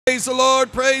Praise the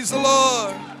Lord, praise the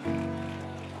Lord.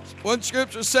 One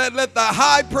scripture said, let the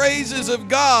high praises of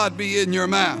God be in your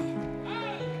mouth.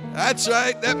 That's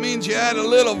right. That means you add a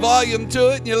little volume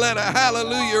to it and you let a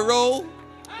hallelujah roll.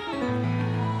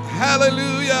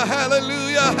 Hallelujah,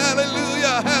 hallelujah,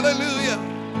 hallelujah, hallelujah.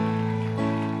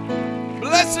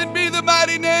 Blessed be the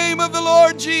mighty name of the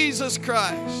Lord Jesus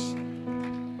Christ.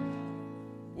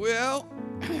 Well,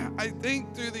 I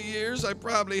think through the years I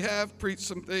probably have preached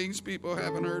some things people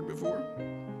haven't heard before.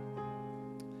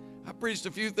 I preached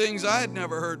a few things I had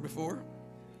never heard before.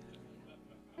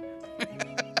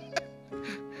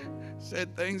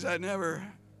 Said things I never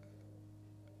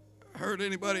heard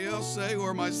anybody else say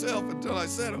or myself until I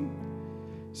said them.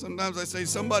 Sometimes I say,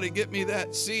 somebody get me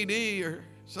that CD or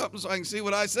something so I can see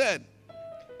what I said.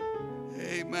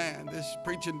 Amen. This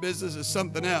preaching business is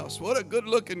something else. What a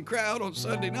good-looking crowd on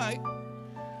Sunday night.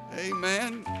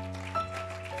 Amen.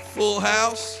 Full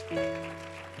house.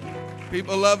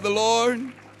 People love the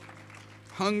Lord.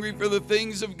 Hungry for the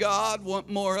things of God, want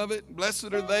more of it.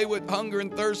 Blessed are they with hunger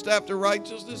and thirst after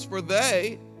righteousness, for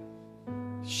they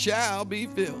shall be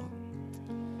filled.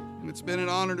 And it's been an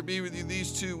honor to be with you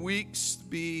these 2 weeks,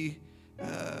 be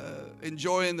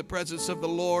enjoying the presence of the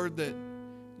Lord that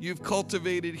you've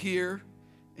cultivated here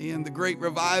and the great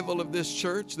revival of this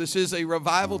church. This is a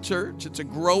revival church. It's a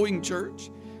growing church.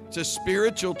 It's a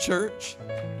spiritual church.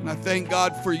 And I thank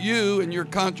God for you and your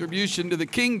contribution to the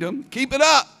kingdom. Keep it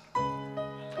up.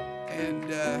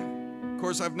 And, of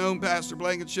course, I've known Pastor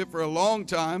Blankenship for a long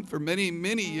time, for many,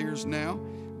 many years now.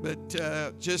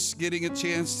 But just getting a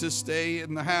chance to stay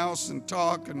in the house and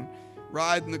talk and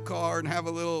ride in the car and have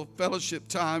a little fellowship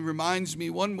time reminds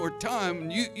me one more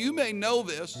time, you may know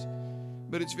this,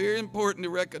 but it's very important to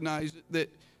recognize that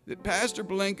Pastor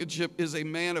Blankenship is a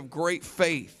man of great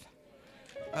faith.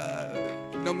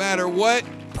 No matter what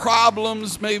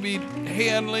problems may be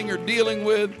handling or dealing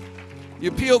with,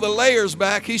 you peel the layers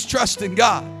back, he's trusting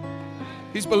God.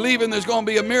 He's believing there's going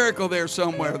to be a miracle there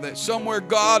somewhere, that somewhere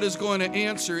God is going to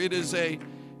answer. It is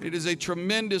a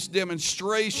tremendous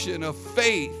demonstration of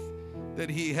faith that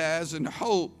he has and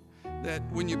hope that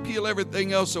when you peel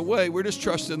everything else away, we're just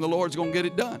trusting the Lord's going to get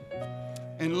it done.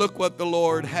 And look what the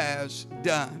Lord has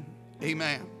done.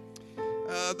 Amen.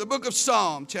 The book of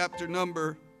Psalm, chapter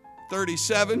number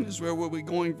 37 is where we'll be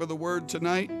going for the word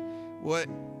tonight. What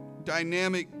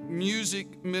dynamic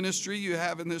music ministry you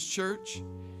have in this church.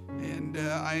 And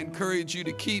I encourage you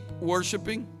to keep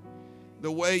worshiping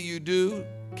the way you do.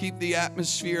 Keep the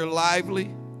atmosphere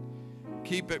lively.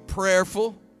 Keep it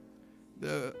prayerful.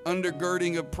 The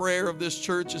undergirding of prayer of this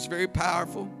church is very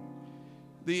powerful.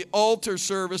 The altar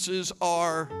services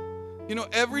are,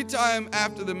 every time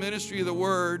after the ministry of the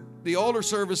word, the altar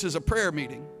service is a prayer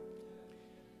meeting.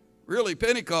 Really,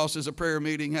 Pentecost is a prayer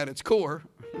meeting at its core.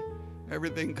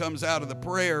 Everything comes out of the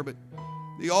prayer, but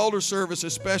the altar service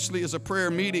especially is a prayer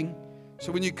meeting.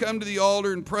 So when you come to the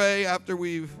altar and pray after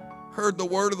we've heard the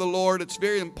word of the Lord, it's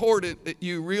very important that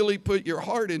you really put your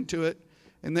heart into it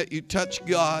and that you touch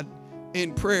God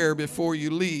in prayer before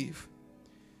you leave.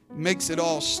 It makes it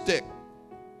all stick.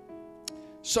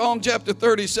 Psalm chapter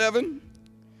 37.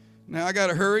 Now I got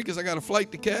to hurry because I got a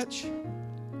flight to catch.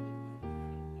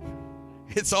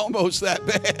 It's almost that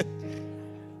bad.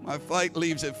 My flight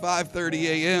leaves at 5:30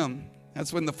 a.m.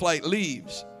 That's when the flight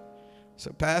leaves.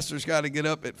 So pastor's got to get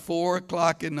up at 4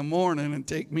 o'clock in the morning and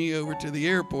take me over to the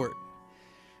airport.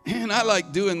 And I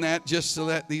like doing that just so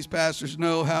that these pastors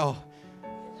know how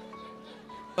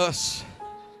us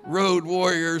road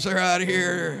warriors are out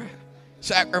here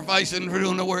sacrificing for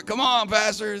doing the work. Come on,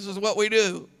 pastor, this is what we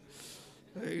do.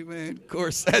 Amen. Of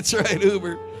course, that's right,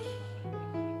 Uber.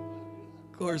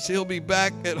 Of course, he'll be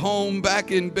back at home,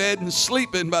 back in bed and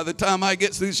sleeping by the time I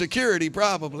get through security,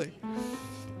 probably.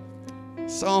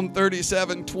 Psalm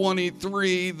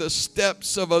 37:23, the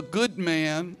steps of a good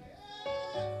man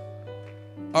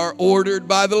are ordered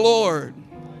by the Lord,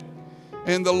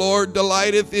 and the Lord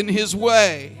delighteth in his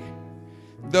way.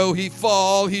 Though he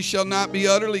fall, he shall not be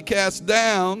utterly cast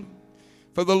down,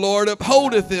 for the Lord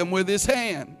upholdeth him with his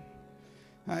hand.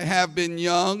 I have been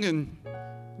young, and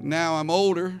now I'm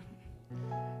older,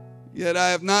 yet I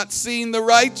have not seen the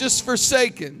righteous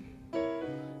forsaken,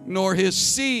 nor his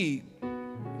seed,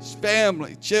 his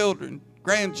family, children,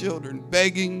 grandchildren,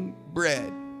 begging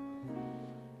bread.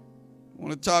 I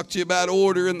want to talk to you about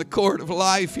order in the court of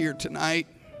life here tonight.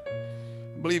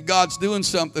 I believe God's doing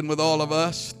something with all of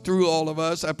us, through all of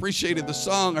us. I appreciated the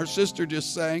song our sister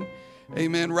just sang.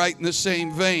 Amen, right in the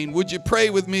same vein. Would you pray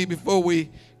with me before we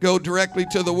go directly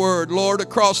to the word? Lord,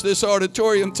 across this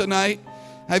auditorium tonight,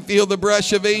 I feel the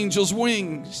brush of angels'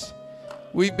 wings.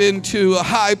 We've been to a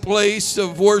high place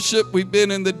of worship. We've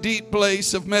been in the deep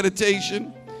place of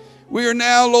meditation. We are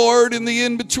now, Lord, in the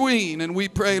in-between, and we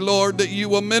pray, Lord, that you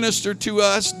will minister to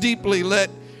us deeply. Let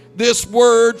this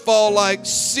word fall like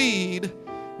seed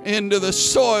into the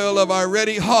soil of our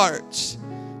ready hearts.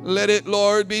 Let it,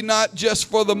 Lord, be not just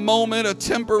for the moment a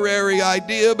temporary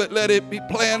idea, but let it be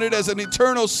planted as an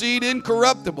eternal seed,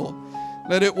 incorruptible.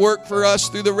 Let it work for us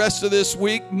through the rest of this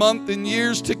week, month, and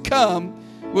years to come.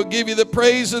 We'll give you the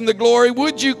praise and the glory.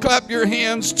 Would you clap your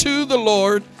hands to the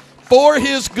Lord for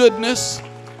his goodness?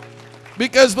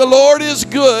 Because the Lord is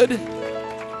good.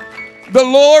 The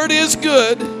Lord is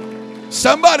good.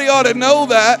 Somebody ought to know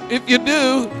that. If you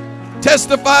do,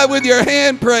 testify with your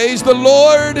hand praise. The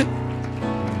Lord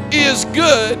is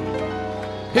good.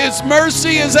 His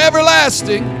mercy is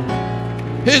everlasting.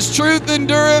 His truth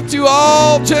endureth to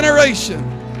all generation.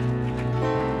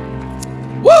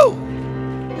 Woo!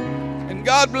 And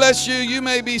God bless you. You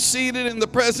may be seated in the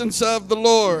presence of the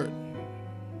Lord.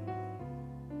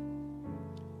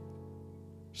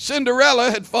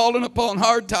 Cinderella had fallen upon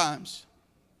hard times.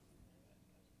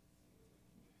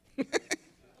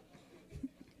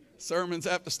 Sermons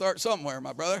have to start somewhere,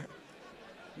 my brother.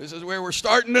 This is where we're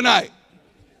starting tonight.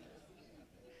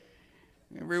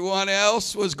 Everyone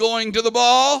else was going to the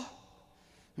ball,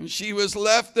 and she was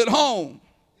left at home,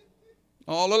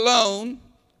 all alone,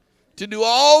 to do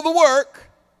all the work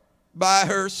by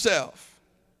herself.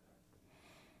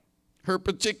 Her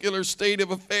particular state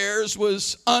of affairs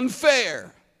was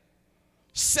unfair,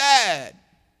 sad,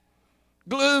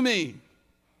 gloomy,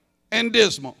 and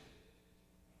dismal.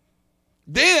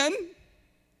 Then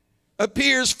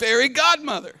appears fairy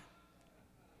godmother.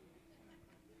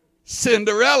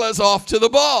 Cinderella's off to the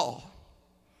ball.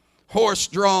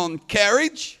 Horse-drawn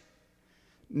carriage,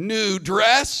 new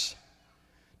dress,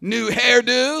 new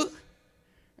hairdo,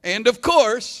 and of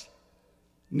course,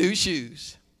 new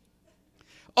shoes.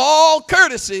 All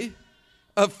courtesy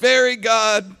of fairy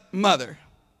godmother.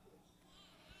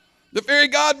 The fairy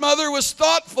godmother was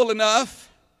thoughtful enough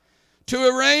to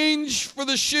arrange for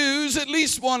the shoes, at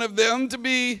least one of them, to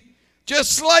be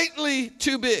just slightly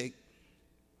too big.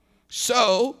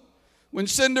 So, when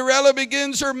Cinderella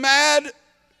begins her mad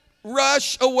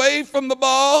rush away from the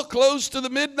ball, close to the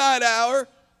midnight hour,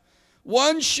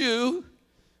 one shoe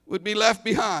would be left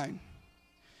behind.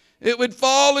 It would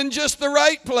fall in just the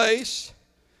right place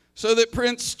so that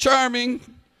Prince Charming,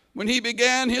 when he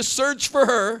began his search for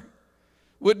her,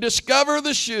 would discover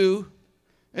the shoe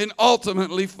and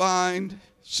ultimately find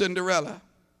Cinderella.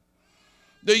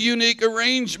 The unique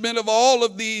arrangement of all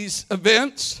of these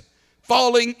events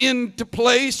falling into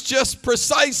place just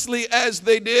precisely as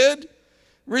they did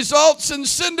results in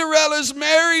Cinderella's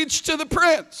marriage to the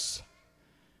prince,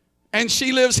 and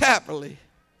she lives happily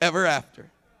ever after.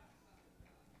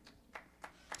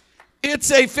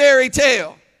 It's a fairy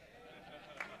tale.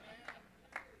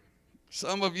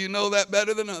 Some of you know that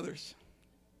better than others.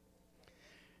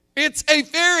 It's a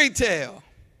fairy tale,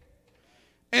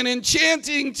 an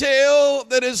enchanting tale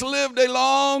that has lived a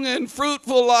long and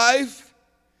fruitful life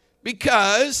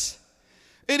because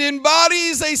it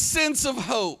embodies a sense of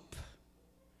hope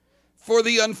for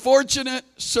the unfortunate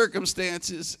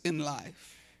circumstances in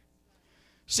life.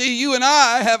 See, you and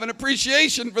I have an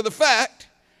appreciation for the fact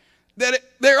that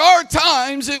there are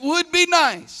times it would be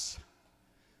nice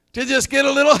to just get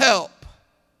a little help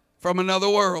from another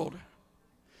world.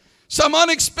 Some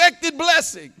unexpected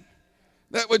blessing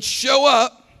that would show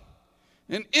up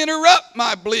and interrupt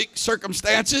my bleak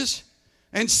circumstances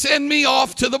and send me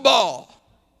off to the ball.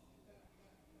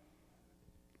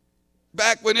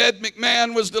 Back when Ed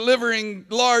McMahon was delivering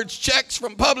large checks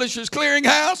from Publishers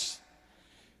Clearinghouse,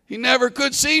 he never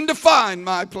could seem to find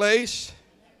my place.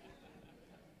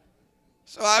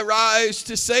 So I rise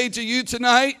to say to you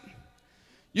tonight,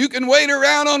 you can wait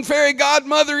around on fairy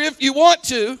godmother if you want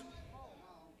to.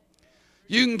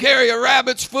 You can carry a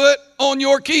rabbit's foot on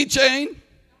your keychain.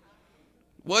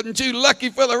 Wasn't too lucky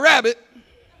for the rabbit.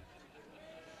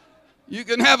 You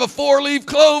can have a 4-leaf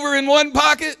clover in one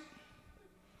pocket,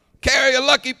 carry a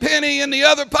lucky penny in the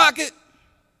other pocket,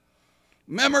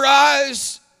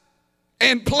 memorize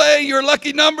and play your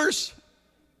lucky numbers,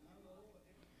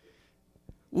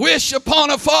 wish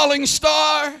upon a falling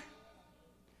star.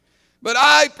 But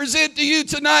I present to you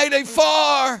tonight a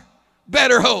far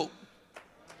better hope,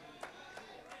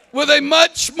 with a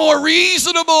much more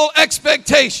reasonable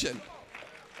expectation,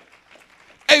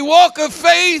 a walk of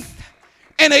faith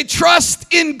and a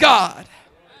trust in God,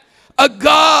 a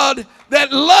God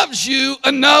that loves you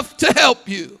enough to help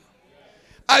you.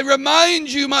 I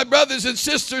remind you, my brothers and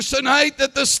sisters, tonight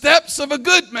that the steps of a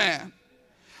good man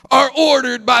are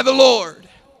ordered by the Lord.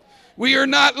 We are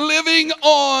not living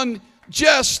on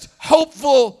just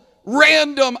hopeful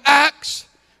random acts.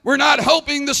 We're not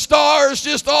hoping the stars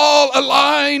just all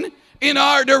align in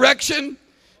our direction.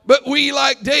 But we,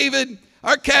 like David,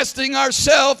 are casting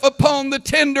ourselves upon the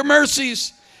tender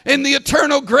mercies and the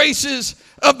eternal graces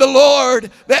of the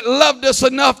Lord that loved us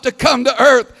enough to come to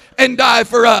earth and die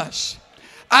for us.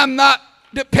 I'm not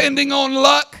depending on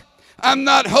luck. I'm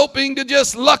not hoping to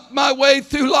just luck my way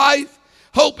through life,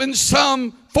 hoping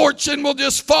some fortune will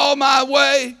just fall my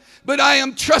way. But I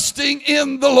am trusting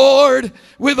in the Lord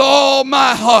with all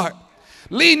my heart.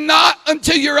 Lean not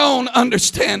unto your own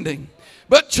understanding,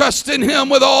 but trust in him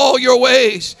with all your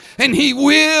ways, and he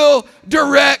will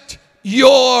direct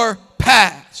your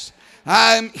paths.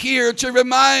 I'm here to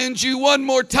remind you one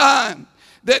more time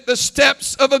that the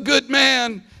steps of a good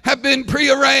man have been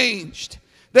prearranged.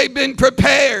 They've been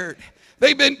prepared.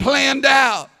 They've been planned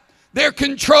out. They're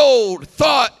controlled,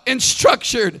 thought, and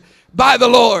structured by the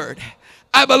Lord.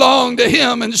 I belong to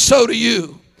him, and so do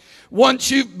you. Once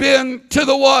you've been to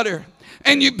the water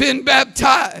and you've been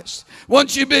baptized,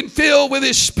 once you've been filled with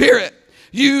his Spirit,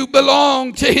 you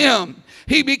belong to him.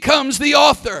 He becomes the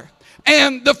author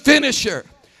and the finisher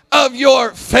of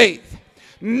your faith.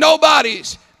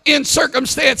 Nobody's in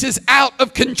circumstances out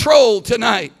of control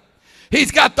tonight.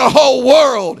 He's got the whole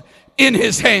world in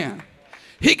his hand.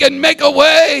 He can make a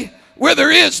way where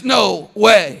there is no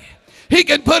way. He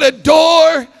can put a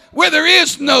door where there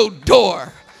is no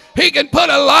door. He can put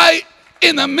a light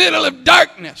in the middle of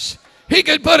darkness. He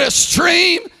can put a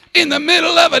stream in the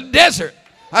middle of a desert.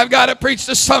 I've got to preach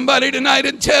to somebody tonight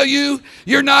and tell you,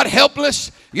 you're not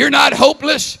helpless. You're not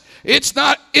hopeless. It's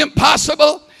not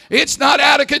impossible. It's not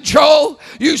out of control.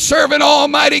 You serve an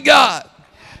almighty God.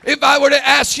 If I were to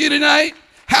ask you tonight,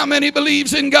 how many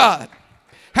believes in God?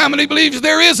 How many believes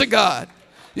there is a God?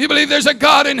 You believe there's a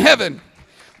God in heaven?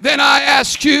 Then I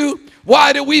ask you,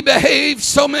 why do we behave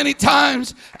so many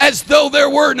times as though there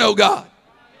were no God?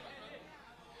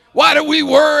 Why do we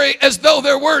worry as though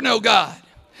there were no God?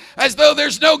 As though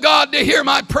there's no God to hear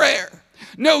my prayer,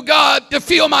 no God to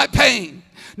feel my pain,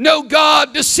 no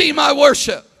God to see my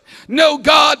worship, no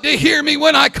God to hear me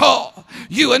when I call.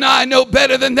 You and I know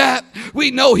better than that.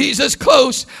 We know he's as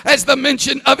close as the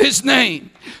mention of his name.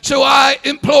 So I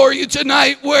implore you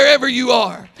tonight, wherever you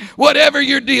are, whatever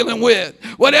you're dealing with,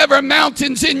 whatever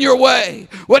mountain's in your way,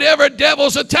 whatever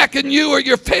devil's attacking you or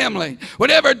your family,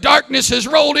 whatever darkness has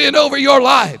rolled in over your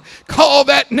life, call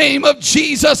that name of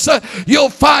Jesus. You'll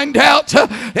find out,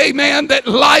 amen, that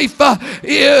life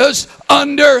is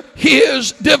under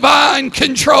his divine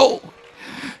control.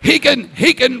 He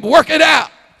can work it out.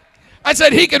 I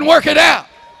said he can work it out.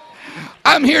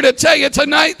 I'm here to tell you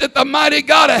tonight that the mighty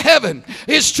God of heaven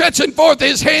is stretching forth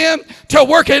his hand to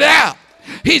work it out.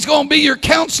 He's going to be your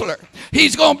counselor.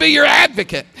 He's going to be your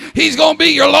advocate. He's going to be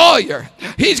your lawyer.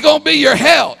 He's going to be your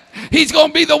help. He's going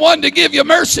to be the one to give you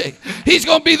mercy. He's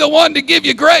going to be the one to give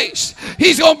you grace.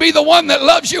 He's going to be the one that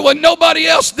loves you when nobody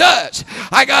else does.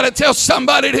 I got to tell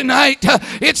somebody tonight,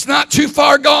 it's not too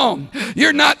far gone.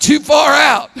 You're not too far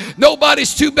out.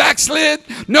 Nobody's too backslid.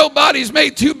 Nobody's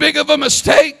made too big of a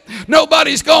mistake.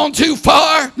 Nobody's gone too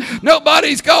far.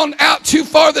 Nobody's gone out too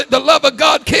far that the love of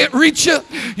God can't reach you.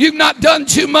 You've not done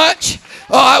too much.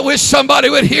 Oh, I wish somebody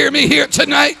would hear me here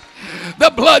tonight. The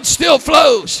blood still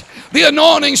flows. The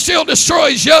anointing still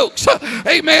destroys yokes.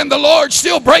 Amen. The Lord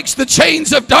still breaks the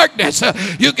chains of darkness.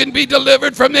 You can be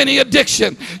delivered from any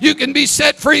addiction. You can be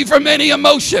set free from any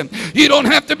emotion. You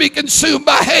don't have to be consumed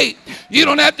by hate. You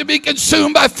don't have to be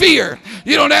consumed by fear.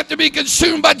 You don't have to be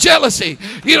consumed by jealousy.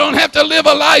 You don't have to live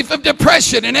a life of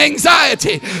depression and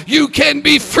anxiety. You can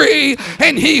be free,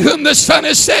 and he whom the Son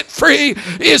has set free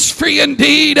is free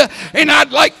indeed. And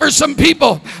I'd like for some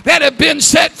people that have been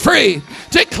set free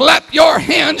to clap your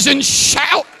hands and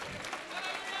shout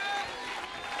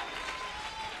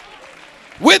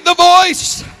with the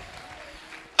voice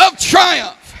of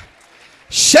triumph.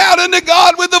 Shout unto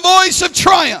God with the voice of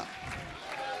triumph.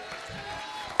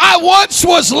 I once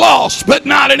was lost, but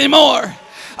not anymore.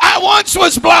 I once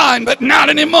was blind, but not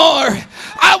anymore.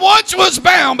 I once was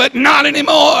bound, but not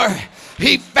anymore.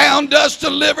 He found us,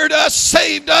 delivered us,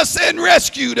 saved us, and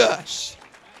rescued us.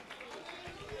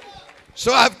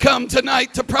 So I've come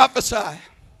tonight to prophesy.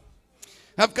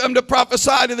 I've come to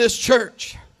prophesy to this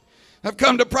church. I've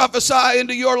come to prophesy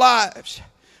into your lives.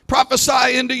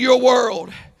 Prophesy into your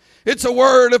world. It's a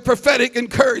word of prophetic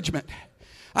encouragement.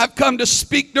 I've come to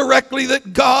speak directly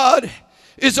that God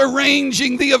is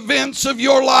arranging the events of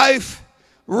your life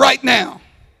right now.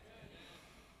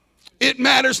 It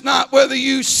matters not whether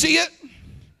you see it,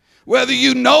 whether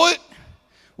you know it,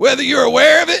 whether you're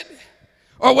aware of it,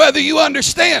 or whether you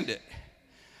understand it.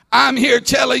 I'm here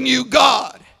telling you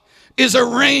God is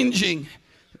arranging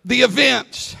the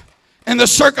events and the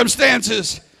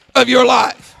circumstances of your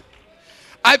life.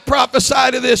 I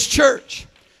prophesy to this church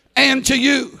and to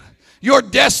you, your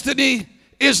destiny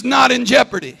is not in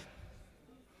jeopardy.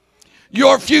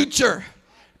 Your future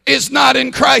is not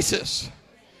in crisis.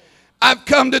 I've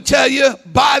come to tell you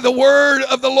by the word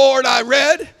of the Lord I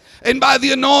read and by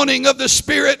the anointing of the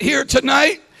Spirit here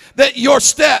tonight that your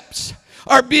steps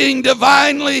are being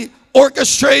divinely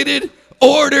orchestrated,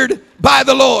 ordered by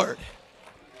the Lord.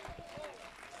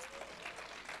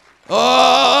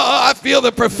 Oh, I feel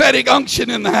the prophetic unction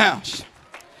in the house.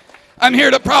 I'm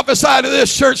here to prophesy to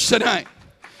this church tonight.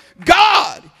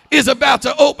 God is about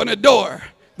to open a door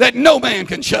that no man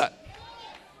can shut.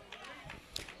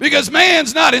 Because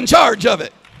man's not in charge of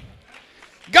it.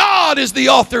 God is the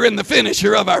author and the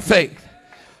finisher of our faith.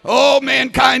 Oh,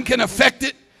 mankind can affect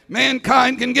it.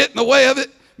 Mankind can get in the way of it.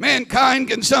 Mankind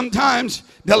can sometimes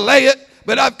delay it.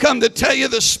 But I've come to tell you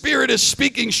the Spirit is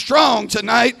speaking strong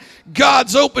tonight.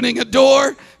 God's opening a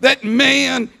door that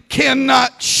man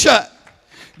cannot shut.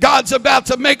 God's about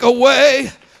to make a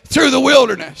way through the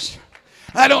wilderness.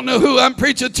 I don't know who I'm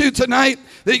preaching to tonight,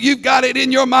 that you've got it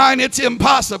in your mind. It's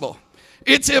impossible.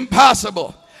 It's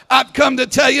impossible. I've come to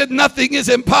tell you nothing is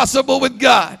impossible with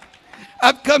God.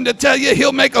 I've come to tell you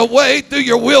He'll make a way through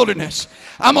your wilderness.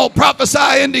 I'm going to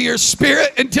prophesy into your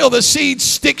spirit until the seed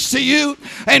sticks to you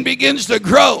and begins to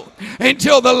grow,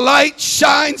 until the light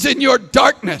shines in your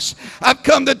darkness. I've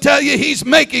come to tell you He's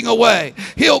making a way.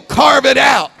 He'll carve it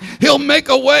out. He'll make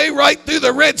a way right through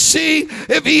the Red Sea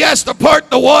if He has to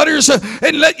part the waters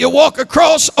and let you walk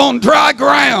across on dry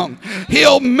ground.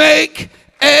 He'll make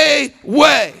a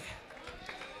way.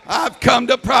 I've come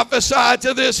to prophesy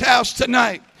to this house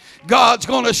tonight. God's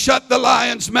going to shut the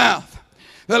lion's mouth.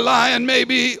 The lion may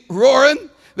be roaring.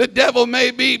 The devil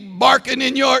may be barking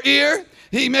in your ear.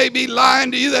 He may be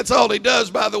lying to you. That's all he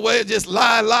does, by the way. Just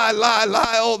lie, lie, lie,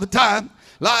 lie all the time.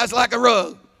 Lies like a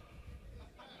rug.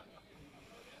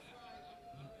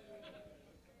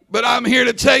 But I'm here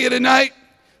to tell you tonight,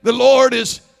 the Lord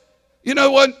is, you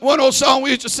know, one old song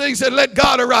we used to sing said, let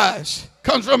God arise.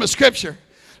 Comes from a scripture.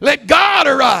 Let God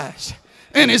arise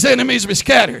and His enemies be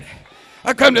scattered.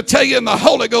 I come to tell you in the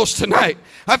Holy Ghost tonight,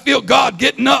 I feel God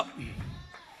getting up.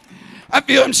 I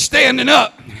feel Him standing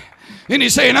up. And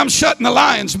He's saying, I'm shutting the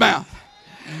lion's mouth.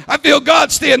 I feel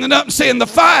God standing up and saying, the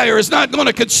fire is not going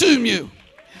to consume you.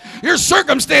 Your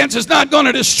circumstance is not going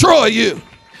to destroy you.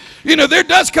 You know, there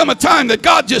does come a time that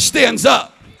God just stands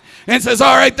up and says,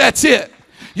 all right, that's it.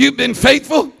 You've been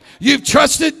faithful. You've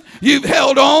trusted. You've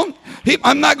held on.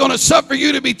 I'm not going to suffer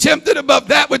you to be tempted above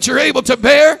that which you're able to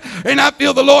bear. And I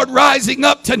feel the Lord rising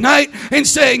up tonight and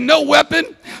saying, no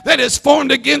weapon that is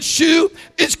formed against you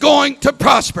is going to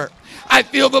prosper. I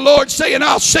feel the Lord saying,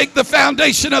 I'll shake the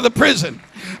foundation of the prison.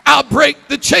 I'll break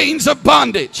the chains of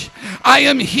bondage. I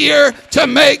am here to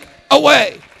make a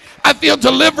way. I feel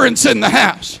deliverance in the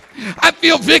house. I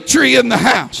feel victory in the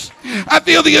house. I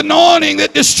feel the anointing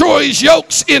that destroys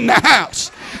yokes in the house.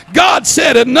 God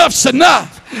said, enough's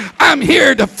enough. I'm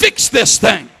here to fix this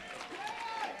thing.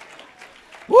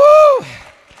 Woo!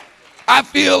 I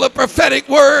feel a prophetic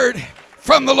word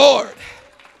from the Lord.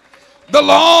 The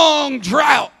long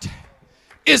drought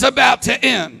is about to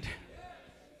end.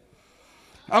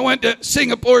 I went to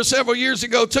Singapore several years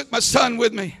ago, took my son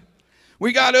with me.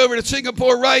 We got over to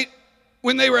Singapore right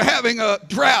when they were having a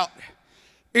drought.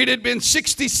 It had been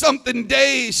 60-something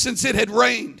days since it had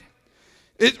rained.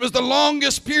 It was the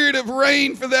longest period of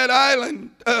rain for that island,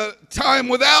 time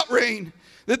without rain,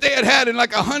 that they had had in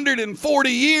like 140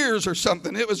 years or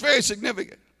something. It was very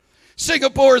significant.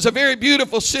 Singapore is a very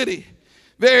beautiful city,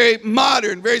 very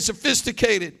modern, very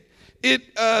sophisticated.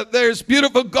 There's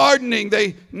beautiful gardening.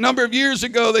 A number of years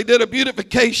ago, they did a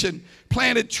beautification,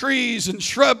 planted trees and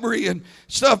shrubbery and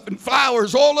stuff and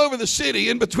flowers all over the city,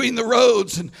 in between the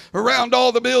roads and around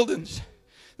all the buildings.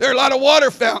 There are a lot of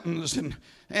water fountains and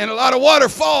a lot of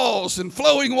waterfalls and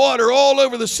flowing water all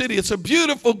over the city. It's a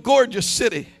beautiful, gorgeous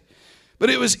city. But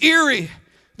it was eerie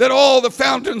that all the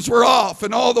fountains were off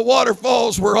and all the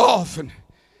waterfalls were off, and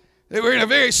they were in a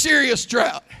very serious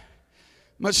drought.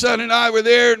 My son and I were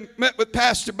there and met with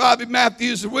Pastor Bobby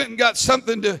Matthews and went and got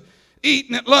something to eat,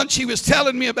 and at lunch he was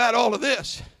telling me about all of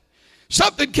this.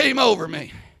 Something came over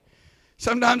me.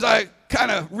 Sometimes I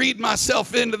kind of read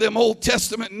myself into them Old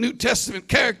Testament and New Testament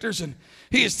characters, and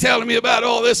he is telling me about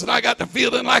all this, and I got the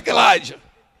feeling like Elijah.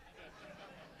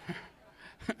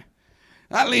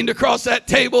 I leaned across that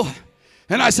table,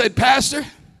 and I said, Pastor,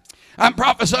 I'm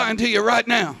prophesying to you right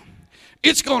now.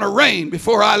 It's going to rain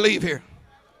before I leave here.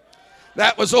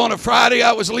 That was on a Friday.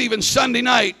 I was leaving Sunday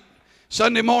night.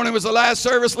 Sunday morning was the last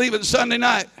service, leaving Sunday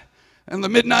night. And the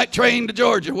midnight train to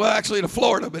Georgia. Well, actually to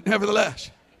Florida, but nevertheless.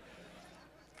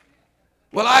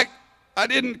 Well, I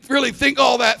didn't really think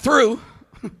all that through.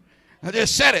 I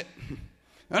just said it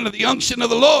under the unction of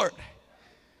the Lord.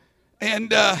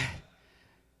 And, of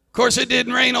course, it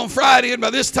didn't rain on Friday, and by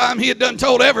this time he had done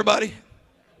told everybody.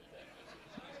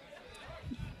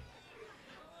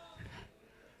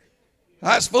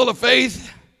 I was full of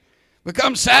faith. But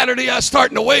come Saturday, I was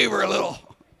starting to waver a little.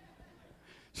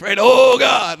 Afraid, oh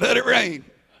God, let it rain.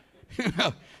 You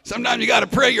know, sometimes you got to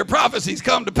pray your prophecies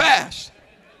come to pass.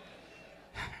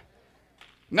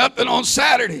 Nothing on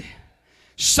Saturday.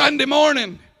 Sunday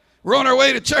morning, we're on our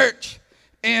way to church,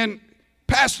 and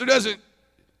pastor doesn't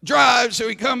drive, so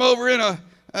he come over in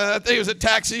I think it was a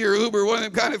taxi or Uber, one of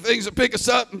them kind of things to pick us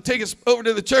up and take us over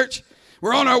to the church.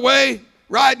 We're on our way,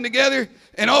 riding together,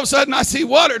 and all of a sudden I see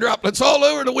water droplets all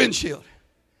over the windshield.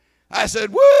 I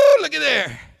said, woo, look at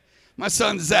there. My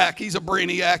son Zach, he's a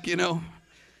brainiac, you know.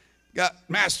 Got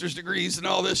master's degrees and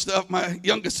all this stuff. My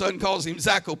youngest son calls him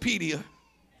Zachopedia.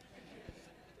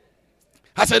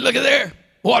 I said, look at there,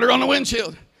 water on the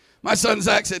windshield. My son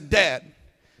Zach said, Dad,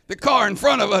 the car in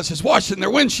front of us is washing their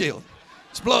windshield.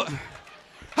 It's blowing.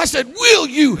 I said, will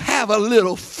you have a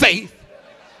little faith?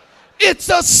 It's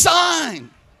a sign.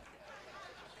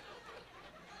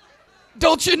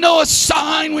 Don't you know a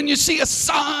sign when you see a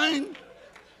sign?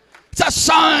 It's a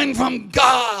sign from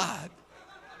God.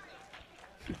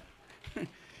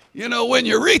 You know, when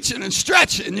you're reaching and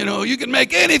stretching, you know, you can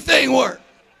make anything work.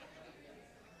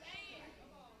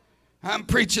 I'm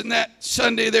preaching that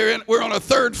Sunday there. We're on a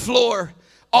third floor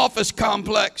office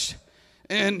complex.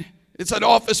 And it's an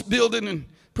office building and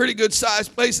pretty good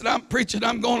sized place. And I'm preaching,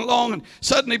 I'm going along. And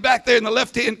suddenly back there in the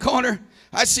left-hand corner,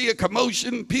 I see a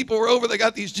commotion. People were over. They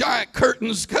got these giant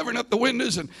curtains covering up the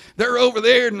windows, and they're over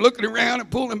there and looking around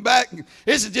and pulling back.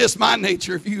 This is just my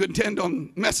nature if you intend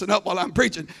on messing up while I'm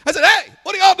preaching. I said, hey,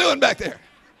 what are y'all doing back there?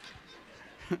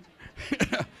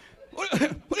 What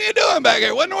are you doing back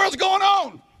there? What in the world's going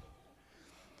on?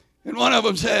 And one of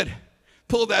them said,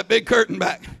 pull that big curtain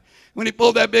back. When he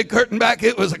pulled that big curtain back,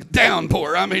 it was a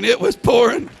downpour. I mean, it was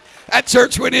pouring. That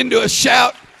church went into a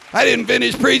shout. I didn't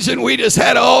finish preaching. We just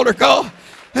had an altar call.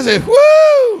 I said,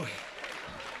 whoo!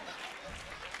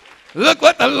 Look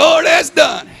what the Lord has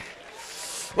done.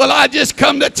 Well, I just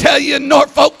come to tell you in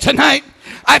Norfolk tonight,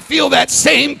 I feel that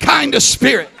same kind of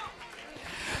spirit.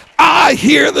 I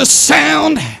hear the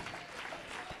sound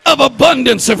of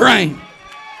abundance of rain.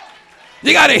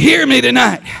 You got to hear me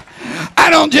tonight. I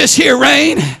don't just hear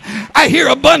rain, I hear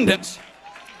abundance.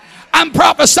 I'm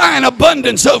prophesying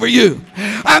abundance over you.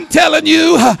 I'm telling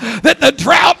you that the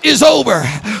drought is over.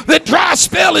 The dry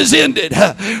spell is ended.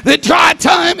 The dry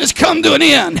time has come to an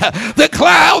end. The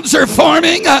clouds are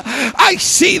forming. I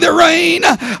see the rain.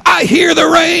 I hear the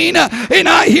rain. And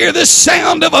I hear the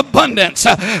sound of abundance.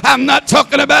 I'm not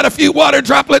talking about a few water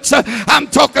droplets. I'm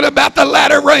talking about the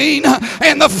latter rain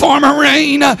and the former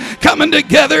rain coming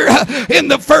together in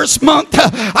the first month.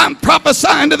 I'm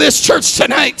prophesying to this church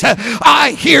tonight.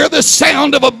 I hear the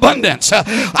sound of abundance.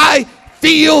 I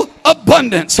feel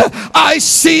abundance. I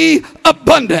see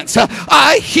abundance.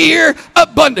 I hear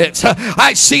abundance.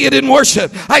 I see it in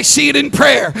worship. I see it in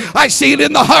prayer. I see it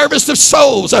in the harvest of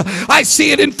souls. I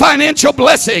see it in financial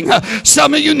blessing.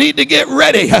 Some of you need to get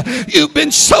ready. You've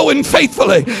been sowing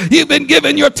faithfully. You've been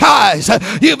giving your tithes.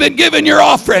 You've been giving your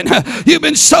offering. You've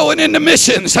been sowing into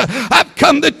missions. I've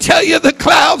come to tell you the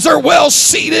clouds are well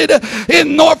seated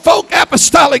in Norfolk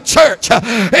Apostolic Church.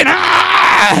 And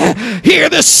I hear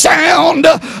the sound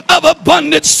of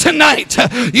abundance tonight.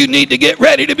 You need to get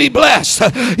ready to be blessed.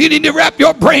 You need to wrap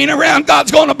your brain around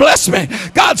God's going to bless me.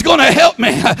 God's going to help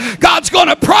me. God's going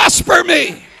to prosper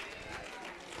me.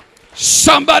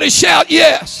 Somebody shout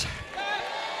yes.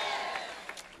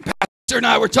 Pastor and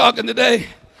I were talking today.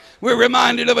 We're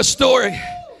reminded of a story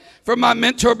from my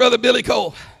mentor, Brother Billy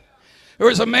Cole. There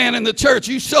was a man in the church.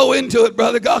 You sow into it,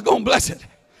 brother. God's going to bless it.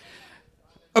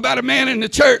 About a man in the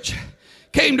church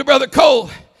came to Brother Cole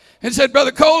and said,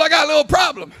 Brother Cole, I got a little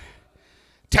problem.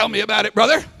 Tell me about it,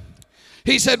 brother.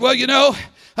 He said, well, you know,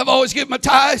 I've always given my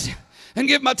tithes, and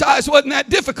giving my tithes wasn't that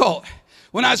difficult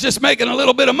when I was just making a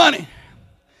little bit of money.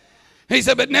 He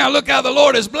said, but now look how the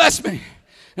Lord has blessed me,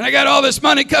 and I got all this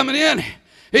money coming in.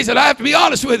 He said, I have to be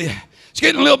honest with you. It's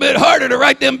getting a little bit harder to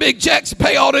write them big checks and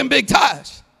pay all them big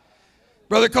tithes.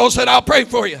 Brother Cole said, I'll pray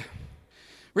for you.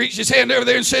 Reached his hand over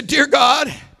there and said, Dear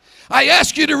God, I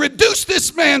ask you to reduce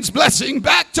this man's blessing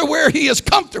back to where he is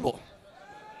comfortable.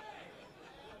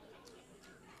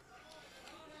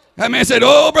 That man said,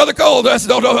 oh, Brother Cole,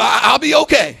 no, I'll be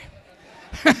okay.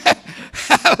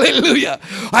 Hallelujah.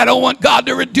 I don't want God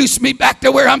to reduce me back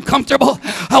to where I'm comfortable.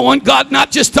 I want God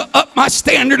not just to up my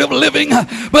standard of living,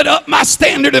 but up my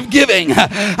standard of giving.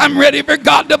 I'm ready for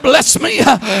God to bless me.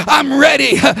 I'm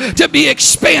ready to be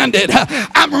expanded.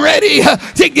 I'm ready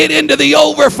to get into the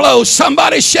overflow.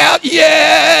 Somebody shout,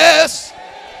 yes.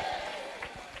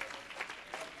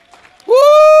 Woo!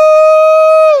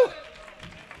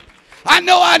 I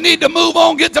know I need to move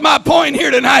on, get to my point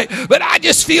here tonight, but I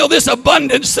just feel this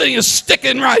abundance thing is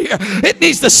sticking right here. It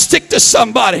needs to stick to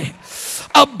somebody.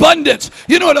 Abundance.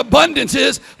 You know what abundance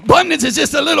is? Abundance is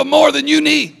just a little more than you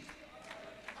need.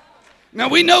 Now,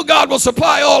 we know God will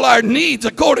supply all our needs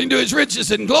according to his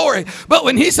riches and glory. But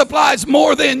when he supplies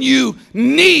more than you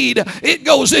need, it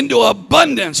goes into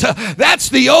abundance. That's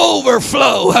the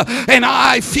overflow. And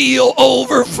I feel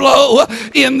overflow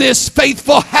in this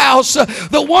faithful house.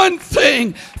 The one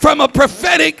thing from a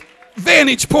prophetic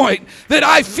vantage point that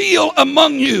I feel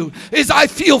among you is I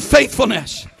feel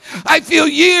faithfulness. I feel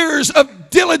years of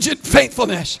diligent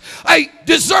faithfulness. I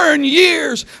discern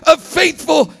years of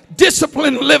faithful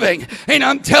disciplined living, and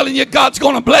I'm telling you, God's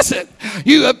going to bless it.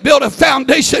 You have built a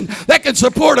foundation that can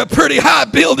support a pretty high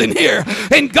building here,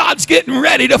 and God's getting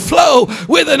ready to flow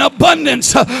with an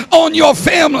abundance on your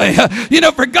family. You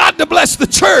know, for God to bless the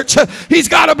church, he's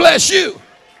got to bless you.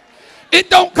 It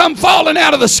don't come falling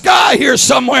out of the sky here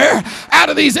somewhere, out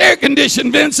of these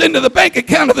air-conditioned vents into the bank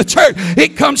account of the church.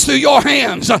 It comes through your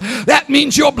hands. That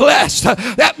means you're blessed.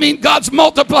 That means God's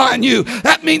multiplying you.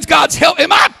 That means God's help.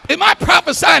 Am I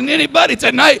prophesying to anybody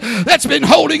tonight that's been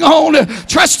holding on,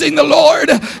 trusting the Lord?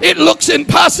 It looks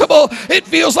impossible. It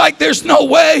feels like there's no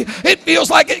way. It feels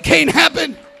like it can't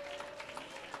happen.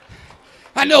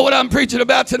 I know what I'm preaching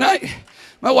about tonight.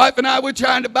 My wife and I were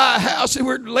trying to buy a house, and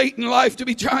we're late in life to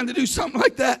be trying to do something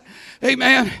like that.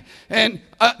 Amen. And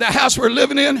the house we're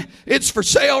living in, it's for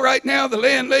sale right now. The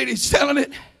landlady's selling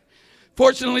it.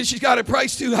 Fortunately, she's got a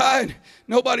price too high, and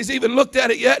nobody's even looked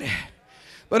at it yet.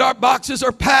 But our boxes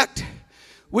are packed.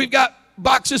 We've got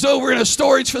boxes over in a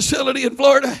storage facility in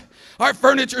Florida. Our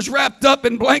furniture's wrapped up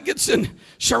in blankets and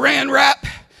saran wrap.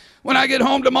 When I get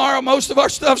home tomorrow, most of our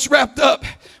stuff's wrapped up.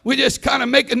 We just kind of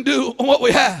making do on what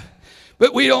we have.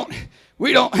 But we don't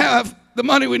have the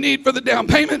money we need for the down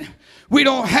payment. We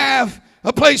don't have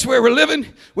a place where we're living.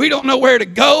 We don't know where to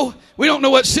go. We don't know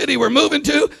what city we're moving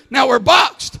to. Now we're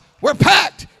boxed. We're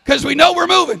packed because we know we're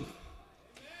moving.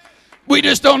 We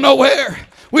just don't know where.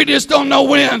 We just don't know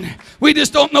when. We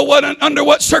just don't know under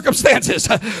what circumstances.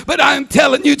 But I'm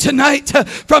telling you tonight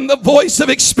from the voice of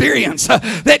experience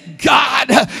that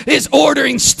God is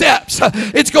ordering steps.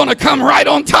 It's going to come right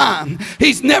on time.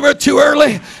 He's never too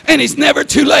early and he's never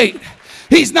too late.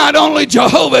 He's not only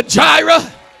Jehovah Jireh,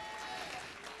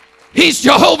 he's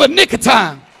Jehovah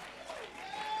Nicotime.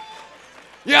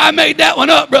 Yeah, I made that one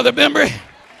up, Brother Bembry.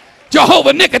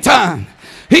 Jehovah Nicotime.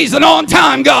 He's an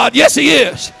on-time God. Yes, he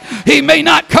is. He may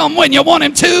not come when you want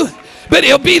him to, but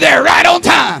he'll be there right on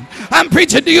time. I'm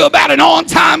preaching to you about an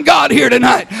on-time God here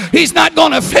tonight. He's not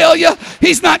going to fail you.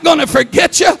 He's not going to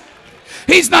forget you.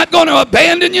 He's not going to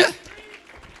abandon you.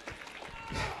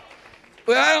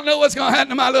 Well, I don't know what's going to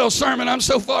happen to my little sermon. I'm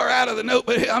so far out of the note,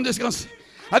 but I'm just going to...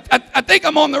 I think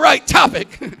I'm on the right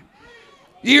topic.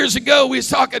 Years ago, we was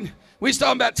talking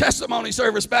about testimony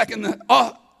service back in the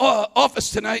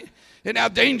office tonight. And how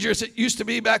dangerous it used to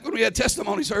be back when we had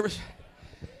testimony service.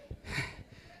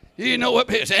 You know what?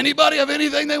 Does anybody have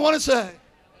anything they want to say?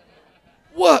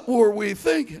 What were we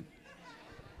thinking?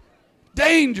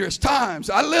 Dangerous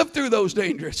times. I lived through those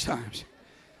dangerous times.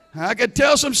 I could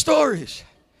tell some stories.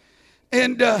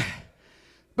 And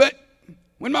but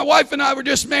when my wife and I were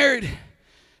just married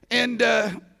and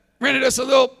rented us a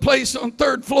little place on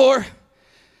 3rd floor,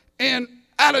 and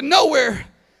out of nowhere,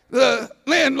 the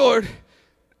landlord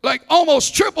like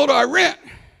almost tripled our rent,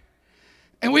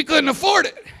 and we couldn't afford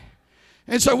it.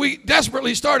 And so we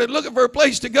desperately started looking for a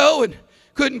place to go and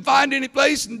couldn't find any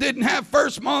place and didn't have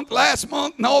first month, last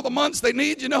month, and all the months they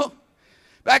need, you know.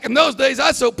 Back in those days, I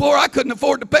was so poor I couldn't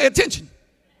afford to pay attention.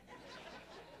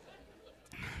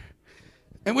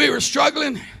 And we were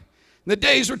struggling. The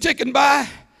days were ticking by.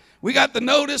 We got the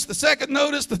notice, the second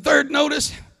notice, the third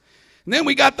notice. And then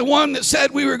we got the one that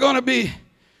said we were going to be...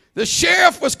 The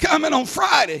sheriff was coming on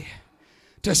Friday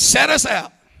to set us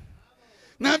out.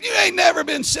 Now, if you ain't never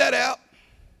been set out,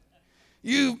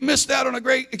 you missed out on a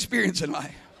great experience in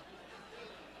life.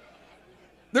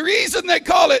 The reason they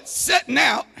call it setting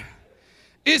out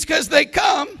is because they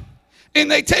come and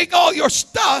they take all your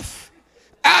stuff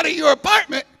out of your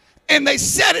apartment and they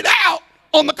set it out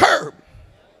on the curb.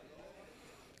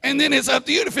 And then it's up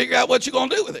to you to figure out what you're going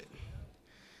to do with it.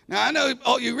 Now, I know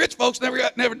all you rich folks never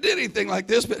did anything like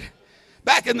this, but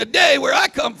back in the day where I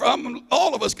come from,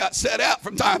 all of us got set out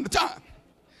from time to time.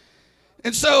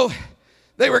 And so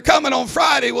they were coming on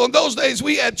Friday. Well, in those days,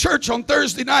 we had church on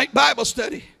Thursday night Bible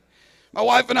study. My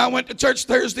wife and I went to church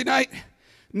Thursday night,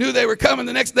 knew they were coming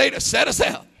the next day to set us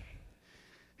out.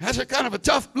 That's a kind of a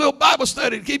tough little Bible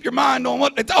study to keep your mind on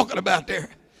what they're talking about there.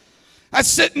 I was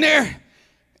sitting there,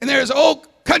 and there's an old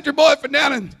country boy from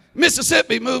down in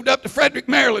Mississippi, moved up to Frederick,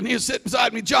 Maryland. He was sitting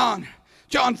beside me, John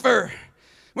Furr.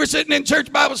 We're sitting in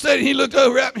church Bible study, and he looked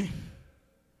over at me,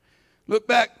 looked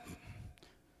back,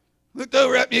 looked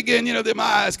over at me again. You know, then my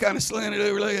eyes kind of slanted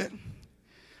over like that.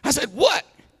 I said, what?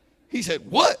 He said,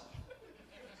 what?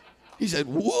 He said,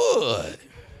 what?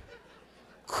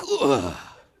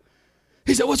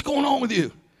 He said, what's going on with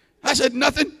you? I said,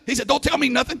 nothing. He said, don't tell me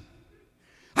nothing.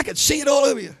 I could see it all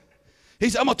over you. He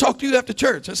said, I'm going to talk to you after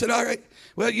church. I said, all right.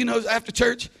 Well, you know, after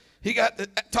church, he got to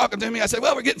talking to me. I said,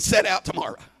 well, we're getting set out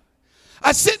tomorrow. I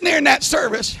was sitting there in that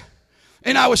service,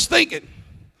 and I was thinking,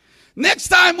 next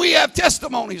time we have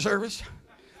testimony service,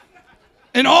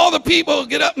 and all the people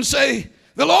get up and say,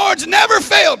 the Lord's never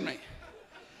failed me,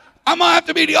 I'm going to have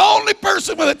to be the only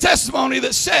person with a testimony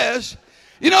that says,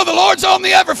 you know, the Lord's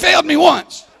only ever failed me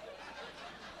once.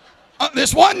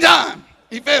 This one time,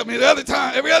 he failed me. The other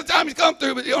time, every other time he's come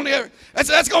through, but he only ever,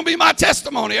 that's going to be my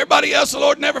testimony. Everybody else, the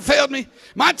Lord never failed me.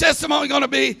 My testimony is going to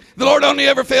be, the Lord only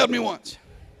ever failed me once.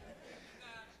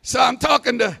 So I'm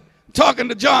talking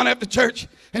to John after church,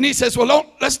 and he says,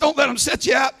 well, let's don't let him set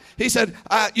you out. He said,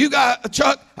 you got a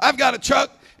truck, I've got a truck,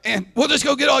 and we'll just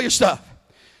go get all your stuff.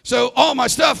 So all my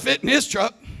stuff fit in his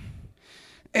truck,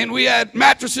 and we had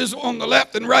mattresses on the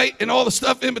left and right and all the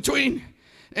stuff in between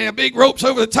and big ropes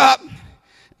over the top,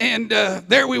 and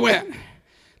there we went.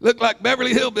 Looked like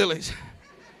Beverly Hillbillies.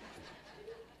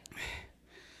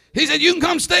 He said, you can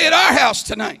come stay at our house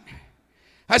tonight.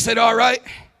 I said, all right.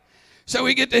 So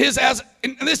we get to his house,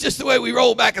 and this is just the way we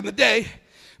roll back in the day.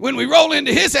 When we roll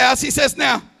into his house, he says,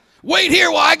 now, wait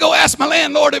here while I go ask my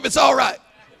landlord if it's all right.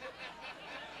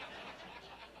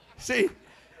 See,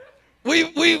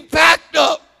 we packed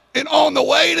up and on the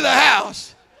way to the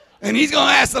house, and he's going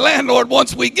to ask the landlord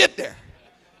once we get there.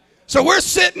 So we're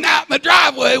sitting out in the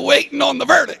driveway waiting on the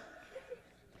verdict.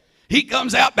 He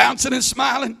comes out bouncing and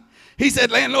smiling. He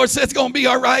said, landlord said it's going to be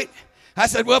all right. I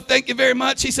said, well, thank you very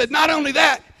much. He said, not only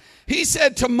that, he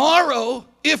said, tomorrow,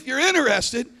 if you're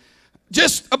interested,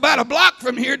 just about a block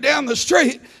from here down the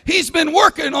street, he's been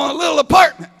working on a little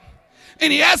apartment.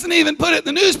 And he hasn't even put it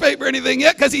in the newspaper or anything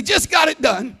yet because he just got it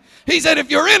done. He said, if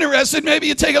you're interested, maybe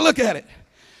you take a look at it.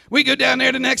 We go down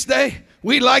there the next day.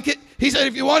 We like it. He said,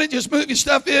 if you want it, just move your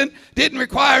stuff in. Didn't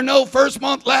require no first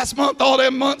month, last month, all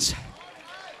them months.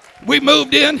 We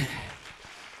moved in.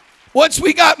 Once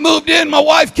we got moved in, my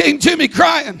wife came to me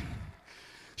crying.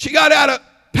 She got out a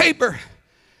paper,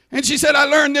 and she said, I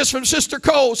learned this from Sister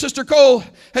Cole. Sister Cole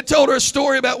had told her a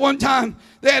story about one time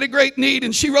they had a great need,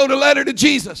 and she wrote a letter to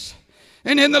Jesus.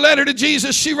 And in the letter to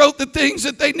Jesus, she wrote the things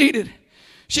that they needed.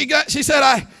 She said,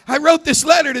 I wrote this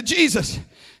letter to Jesus.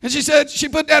 And she said she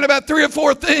put down about 3 or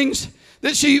 4 things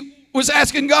that she was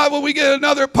asking God, will we get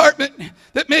another apartment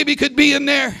that maybe could be in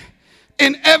there?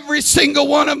 And every single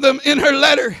one of them in her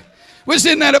letter was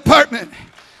in that apartment.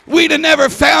 We'd have never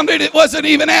found it. It wasn't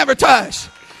even advertised.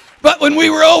 But when we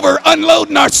were over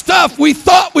unloading our stuff, we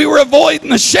thought we were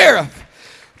avoiding the sheriff.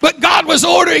 But God was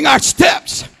ordering our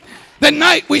steps. The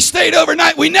night we stayed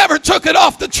overnight, we never took it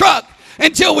off the truck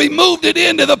until we moved it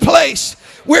into the place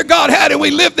where God had it.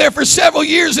 We lived there for several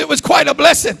years. It was quite a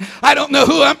blessing. I don't know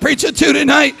who I'm preaching to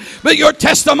tonight, but your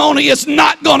testimony is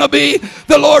not going to be,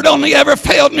 the Lord only ever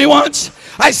failed me once.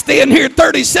 I stand here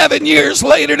 37 years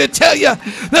later to tell you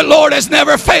the Lord has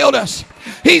never failed us.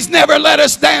 He's never let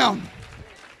us down.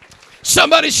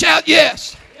 Somebody shout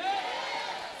yes.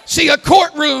 See, a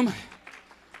courtroom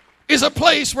is a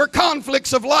place where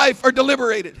conflicts of life are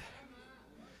deliberated.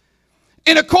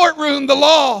 In a courtroom, the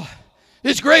law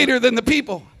is greater than the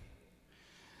people.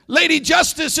 Lady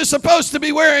Justice is supposed to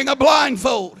be wearing a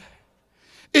blindfold.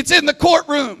 It's in the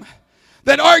courtroom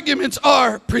that arguments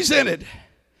are presented.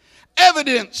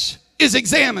 Evidence is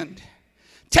examined.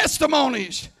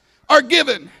 Testimonies are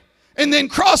given and then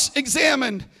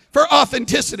cross-examined for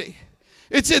authenticity.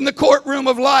 It's in the courtroom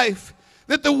of life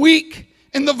that the weak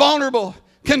and the vulnerable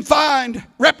can find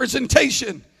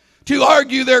representation to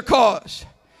argue their cause.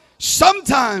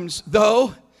 Sometimes,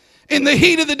 though, in the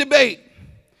heat of the debate,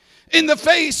 in the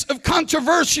face of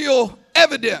controversial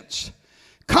evidence,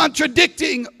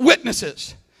 contradicting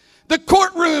witnesses, the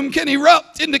courtroom can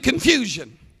erupt into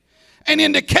confusion and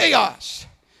into chaos.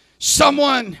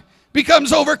 Someone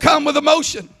becomes overcome with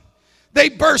emotion. They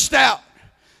burst out.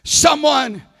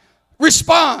 Someone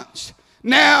responds.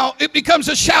 Now it becomes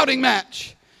a shouting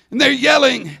match. And they're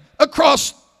yelling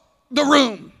across the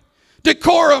room.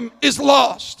 Decorum is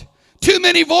lost. Too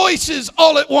many voices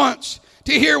all at once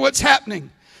to hear what's happening.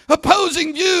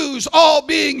 Opposing views all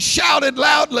being shouted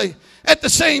loudly at the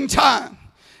same time.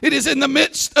 It is in the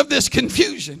midst of this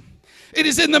confusion. It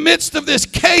is in the midst of this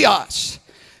chaos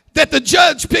that the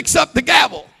judge picks up the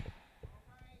gavel,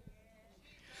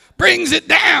 brings it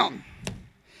down,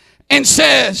 and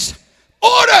says,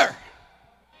 order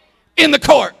in the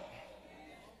court.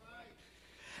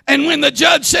 And when the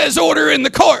judge says order in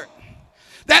the court,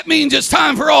 that means it's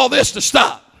time for all this to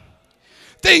stop.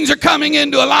 Things are coming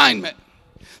into alignment.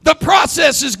 The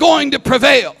process is going to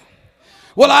prevail.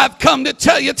 Well, I've come to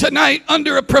tell you tonight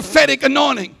under a prophetic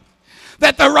anointing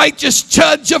that the righteous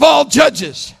judge of all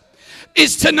judges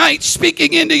is tonight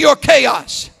speaking into your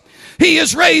chaos. He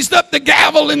has raised up the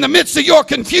gavel in the midst of your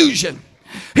confusion.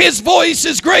 His voice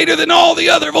is greater than all the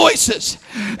other voices.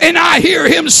 And I hear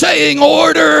him saying,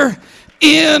 order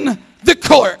in the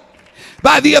court.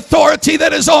 By the authority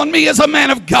that is on me as a man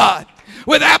of God,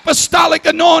 with apostolic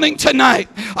anointing tonight,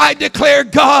 I declare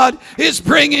God is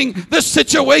bringing the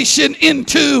situation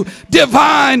into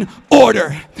divine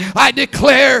order. I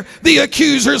declare the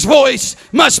accuser's voice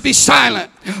must be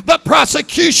silent. The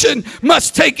prosecution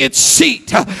must take its seat.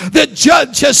 The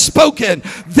judge has spoken.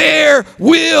 There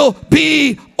will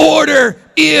be order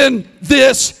in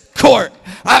this court.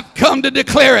 I've come to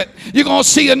declare it. You're going to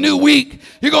see a new week.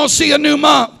 You're going to see a new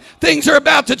month. Things are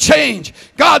about to change.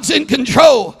 God's in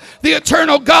control. The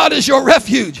eternal God is your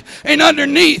refuge. And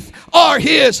underneath are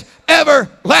his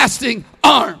everlasting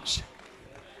arms.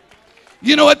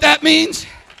 You know what that means?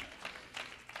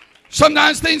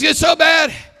 Sometimes things get so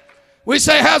bad, we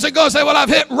say, how's it going? Say, well, I've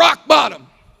hit rock bottom.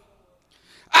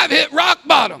 I've hit rock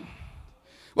bottom.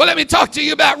 Well, let me talk to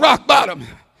you about rock bottom.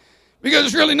 Because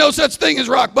there's really no such thing as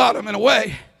rock bottom in a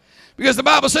way. Because the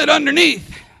Bible said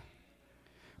underneath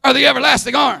are the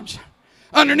everlasting arms.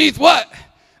 Underneath what?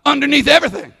 Underneath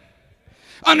everything.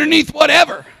 Underneath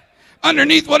whatever.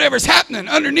 Underneath whatever's happening.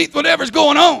 Underneath whatever's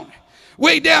going on.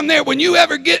 Way down there, when you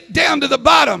ever get down to the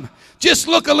bottom, just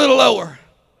look a little lower.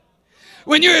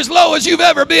 When you're as low as you've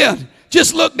ever been,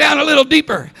 just look down a little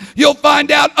deeper. You'll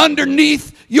find out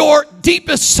underneath your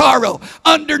deepest sorrow,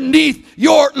 underneath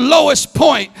your lowest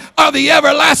point, are the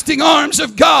everlasting arms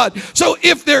of God. So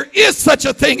if there is such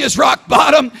a thing as rock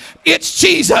bottom, it's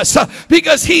Jesus,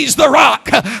 because he's the rock.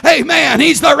 Amen.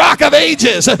 He's the rock of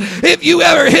ages. If you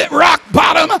ever hit rock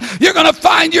bottom, you're going to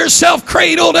find yourself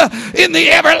cradled in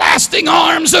the everlasting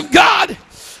arms of God.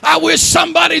 I wish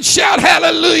somebody'd shout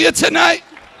hallelujah tonight.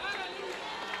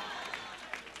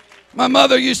 My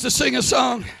mother used to sing a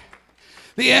song.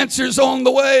 The answer's on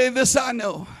the way, this I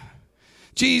know.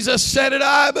 Jesus said it,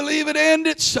 I believe it, and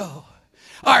it's so.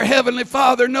 Our Heavenly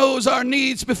Father knows our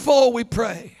needs before we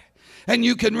pray. And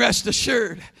you can rest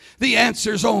assured the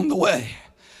answer's on the way.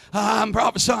 I'm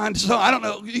prophesying to some. I don't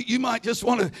know, you might just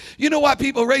want to. You know why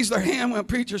people raise their hand when a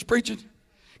preacher's preaching?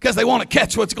 Because they want to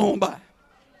catch what's going by.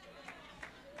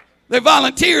 They're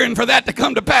volunteering for that to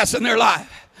come to pass in their life.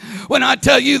 When I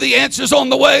tell you the answer's on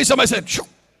the way, somebody said,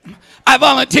 I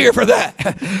volunteer for that.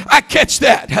 I catch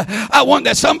that. I want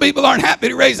that. Some people aren't happy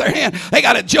to raise their hand. They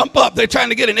got to jump up. They're trying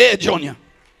to get an edge on you.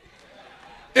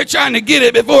 They're trying to get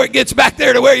it before it gets back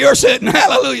there to where you're sitting.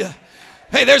 Hallelujah.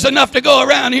 Hey, there's enough to go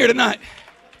around here tonight.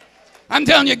 I'm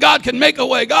telling you, God can make a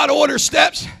way. God orders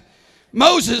steps.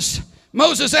 Moses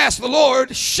asked the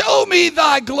Lord, show me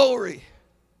thy glory.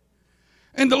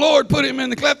 And the Lord put him in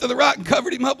the cleft of the rock and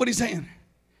covered him up with his hand.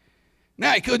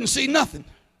 Now he couldn't see nothing.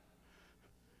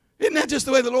 Isn't that just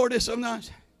the way the Lord is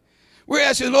sometimes? We're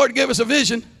asking the Lord to give us a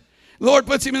vision. The Lord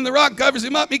puts him in the rock and covers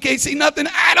him up. He can't see nothing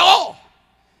at all.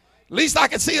 At least I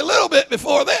could see a little bit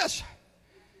before this.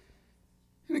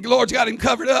 And the Lord's got him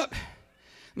covered up.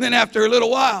 And then after a little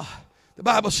while, the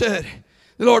Bible said,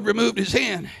 the Lord removed his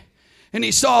hand. And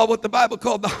he saw what the Bible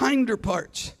called the hinder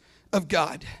parts of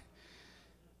God.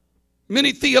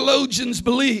 Many theologians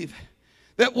believe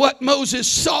that what Moses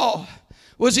saw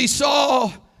was he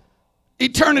saw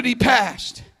eternity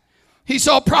past. He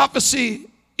saw prophecy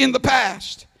in the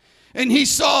past. And he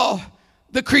saw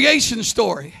the creation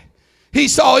story. He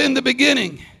saw in the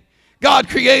beginning, God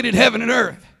created heaven and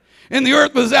earth. And the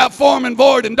earth was without form and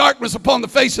void, and darkness upon the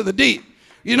face of the deep.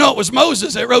 You know, it was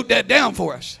Moses that wrote that down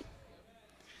for us.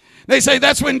 They say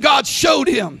that's when God showed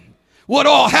him what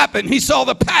all happened. He saw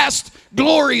the past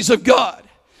glories of God.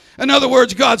 In other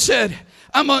words, God said,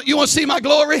 you want to see my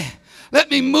glory? Let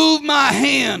me move my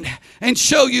hand and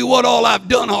show you what all I've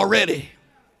done already.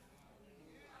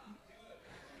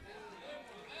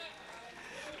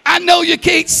 I know you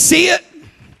can't see it.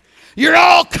 You're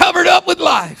all covered up with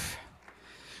life.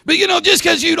 But you know, just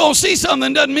because you don't see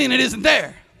something doesn't mean it isn't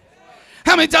there.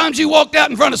 How many times you walked out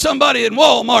in front of somebody in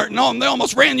Walmart and they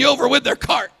almost ran you over with their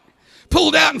cart?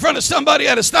 Pulled out in front of somebody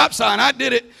at a stop sign. I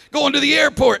did it going to the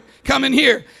airport, coming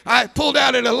here. I pulled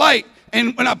out at a light,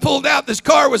 and when I pulled out, this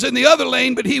car was in the other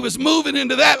lane, but he was moving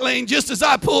into that lane just as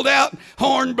I pulled out,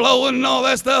 horn blowing and all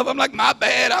that stuff. I'm like, my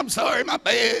bad, I'm sorry, my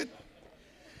bad.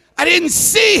 I didn't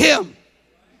see him,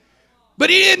 but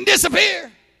he didn't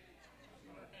disappear.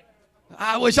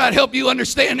 I wish I'd help you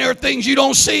understand there are things you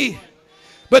don't see,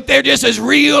 but they're just as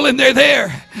real and they're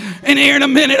there. And here in a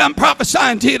minute, I'm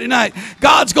prophesying to you tonight.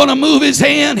 God's going to move his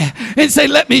hand and say,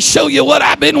 let me show you what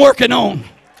I've been working on.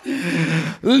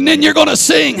 And then you're going to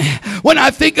sing, when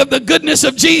I think of the goodness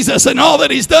of Jesus and all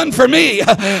that he's done for me.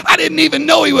 I didn't even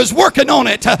know he was working on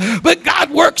it. But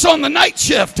God works on the night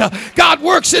shift. God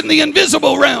works in the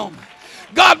invisible realm.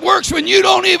 God works when you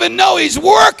don't even know he's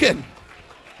working.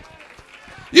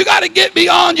 You got to get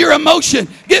beyond your emotion.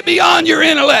 Get beyond your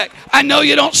intellect. I know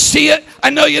you don't see it. I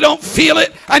know you don't feel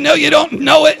it. I know you don't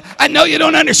know it. I know you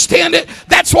don't understand it.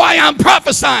 That's why I'm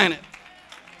prophesying it.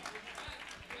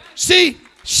 See,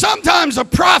 sometimes a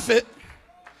prophet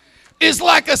is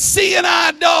like a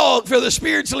seeing-eye dog for the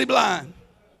spiritually blind.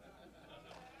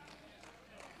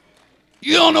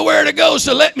 You don't know where to go,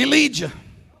 so let me lead you.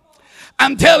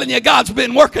 I'm telling you, God's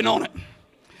been working on it.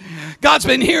 God's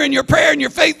been hearing your prayer and your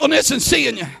faithfulness and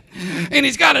seeing you. And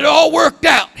he's got it all worked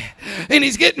out. And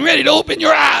he's getting ready to open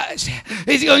your eyes.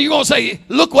 You're going to say,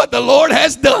 look what the Lord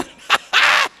has done.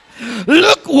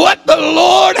 Look what the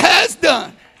Lord has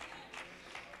done.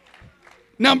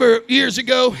 Number of years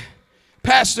ago,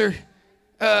 Pastor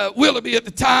Willoughby at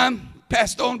the time,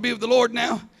 passed on to be with the Lord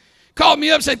now, called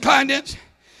me up and said, Klinedinst,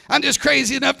 I'm just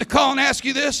crazy enough to call and ask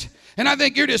you this, and I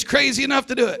think you're just crazy enough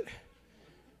to do it.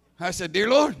 I said, dear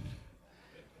Lord,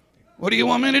 what do you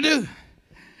want me to do?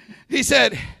 He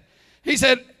said,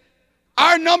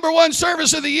 our number one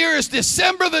service of the year is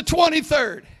December the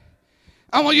 23rd.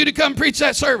 I want you to come preach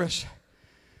that service.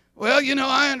 Well, you know,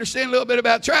 I understand a little bit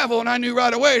about travel, and I knew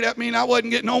right away that meant I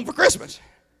wasn't getting home for Christmas.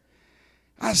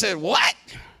 I said, what?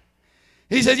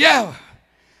 He said, yeah.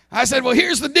 I said, well,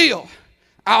 here's the deal.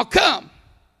 I'll come,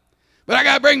 but I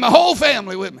got to bring my whole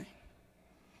family with me.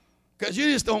 Because you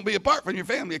just don't be apart from your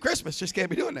family at Christmas. Just can't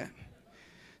be doing that.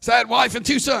 So I had a wife and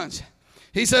 2 sons.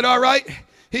 He said, all right.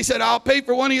 He said, I'll pay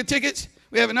for one of your tickets.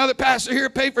 We have another pastor here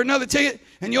pay for another ticket,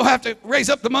 and you'll have to raise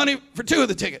up the money for 2 of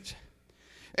the tickets.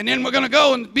 And then we're going to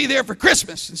go and be there for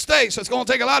Christmas and stay, so it's going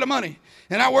to take a lot of money.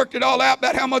 And I worked it all out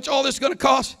about how much all this is going to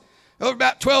cost. Over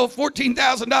about $12,000,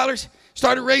 $14,000.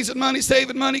 Started raising money,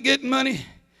 saving money, getting money.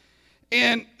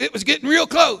 And it was getting real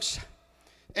close.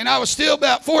 And I was still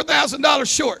about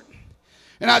 $4,000 short.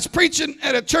 And I was preaching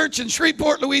at a church in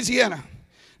Shreveport, Louisiana.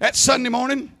 That Sunday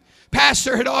morning,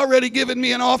 pastor had already given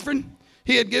me an offering.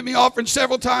 He had given me offerings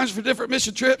several times for different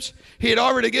mission trips. He had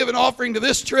already given offering to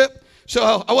this trip.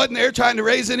 So I wasn't there trying to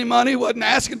raise any money, wasn't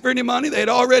asking for any money. They had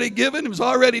already given. It was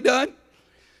already done.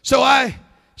 So I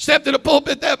stepped to the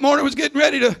pulpit that morning, was getting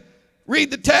ready to read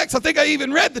the text. I think I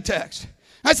even read the text.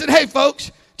 I said, hey,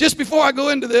 folks, just before I go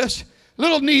into this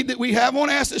little need that we have, I want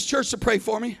to ask this church to pray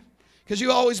for me, because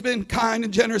you've always been kind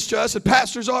and generous to us. The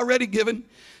pastor's already given.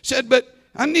 Said, but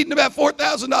I'm needing about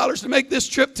 $4,000 to make this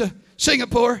trip to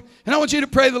Singapore, and I want you to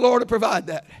pray the Lord to provide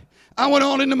that. I went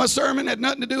on into my sermon, had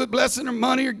nothing to do with blessing or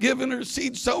money or giving or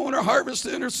seed sowing or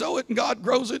harvesting or sow it and God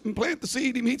grows it and plant the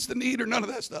seed, he meets the need, or none of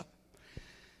that stuff.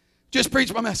 Just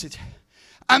preach my message.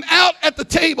 I'm out at the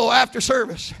table after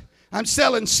service. I'm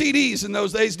selling CDs in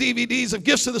those days, DVDs of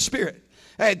Gifts of the Spirit.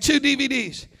 I had 2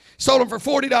 DVDs, sold them for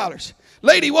 $40.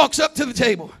 Lady walks up to the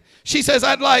table. She says,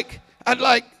 I'd like,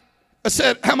 I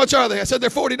said, how much are they? I said, they're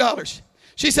 $40.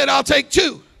 She said, I'll take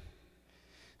 2.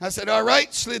 I said, all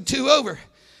right, slid 2 over.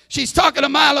 She's talking a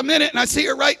mile a minute, and I see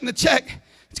her writing the check.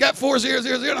 It's got 4000,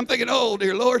 and I'm thinking, oh,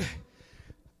 dear Lord.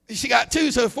 She got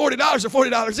 2, so $40 or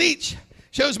 $40 each.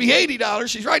 Shows me $80.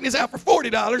 She's writing this out for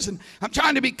 $40, and I'm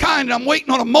trying to be kind, and I'm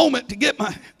waiting on a moment to get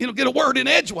my, get a word in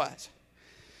edgewise.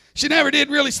 She never did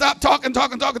really stop talking,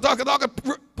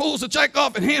 pulls the check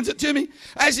off and hands it to me.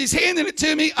 As he's handing it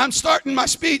to me, I'm starting my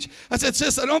speech. I said,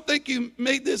 sis, I don't think you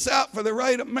made this out for the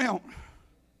right amount.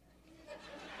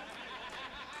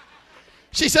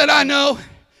 She said, I know.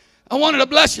 I wanted to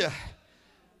bless you.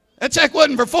 That check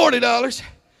wasn't for $40.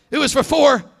 It was for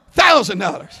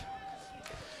 $4,000.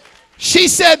 She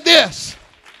said this.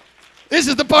 This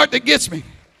is the part that gets me.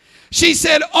 She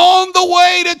said, on the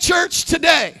way to church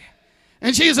today,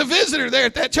 and she is a visitor there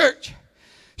at that church.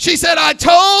 She said, I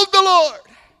told the Lord,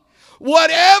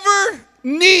 whatever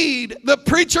need the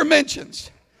preacher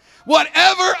mentions,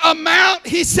 whatever amount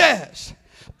he says,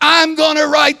 I'm going to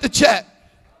write the check.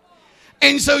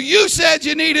 And so you said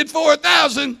you needed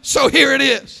 4,000, so here it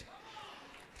is.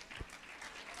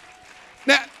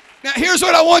 Now here's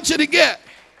what I want you to get.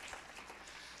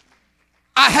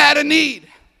 I had a need.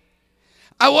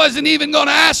 I wasn't even going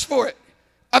to ask for it.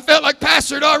 I felt like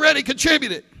Pastor had already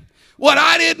contributed. What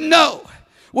I didn't know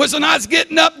was when I was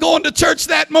getting up going to church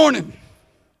that morning,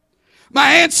 my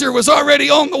answer was already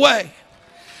on the way.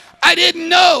 I didn't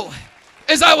know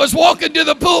as I was walking to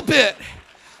the pulpit,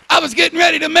 I was getting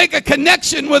ready to make a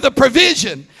connection with a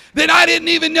provision that I didn't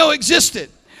even know existed.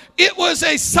 It was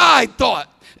a side thought.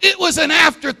 It was an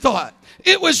afterthought.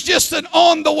 It was just an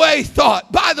on-the-way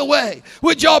thought. By the way,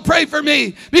 would y'all pray for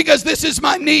me? Because this is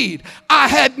my need. I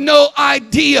had no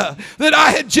idea that I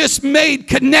had just made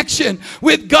connection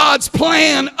with God's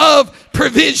plan of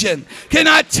provision. Can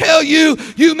I tell you,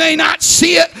 you may not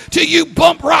see it till you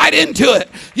bump right into it.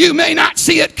 You may not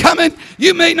see it coming.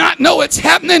 You may not know it's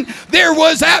happening. There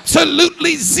was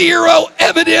absolutely zero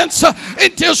evidence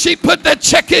until she put the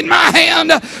check in my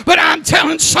hand. But I'm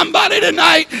telling somebody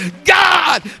tonight,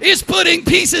 God is putting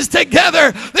pieces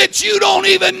together that you don't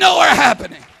even know are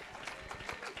happening.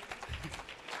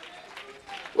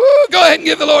 Woo, go ahead and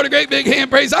give the Lord a great big hand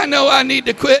praise. I know I need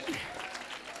to quit.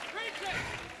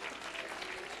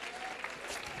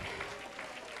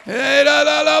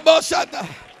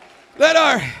 Let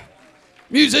our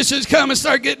musicians come and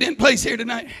start getting in place here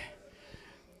tonight.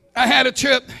 I had a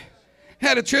trip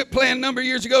planned a number of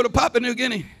years ago to Papua New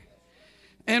Guinea,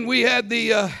 and we had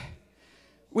the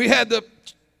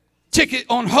ticket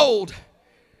on hold,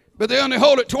 but they only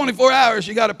hold it 24 hours.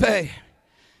 You got to pay.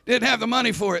 Didn't have the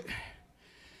money for it,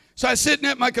 so I was sitting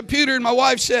at my computer, and my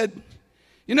wife said,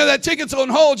 "You know that ticket's on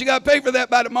hold. You got to pay for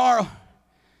that by tomorrow,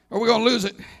 or we're going to lose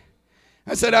it."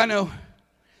 I said, "I know."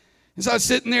 And so I was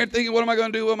sitting there thinking, what am I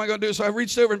going to do? What am I going to do? So I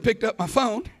reached over and picked up my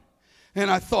phone,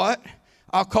 and I thought,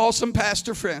 I'll call some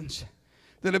pastor friends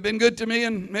that have been good to me,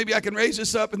 and maybe I can raise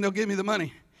this up and they'll give me the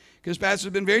money. Because pastors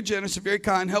have been very generous and very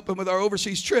kind, helping with our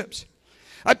overseas trips.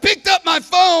 I picked up my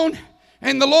phone,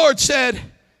 and the Lord said,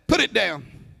 put it down.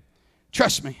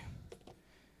 Trust me. I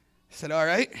said, all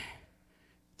right.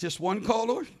 Just one call,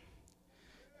 Lord?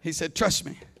 He said, trust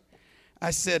me.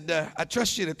 I said, I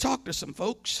trust you to talk to some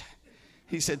folks.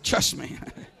 He said, trust me.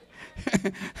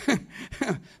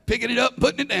 Picking it up,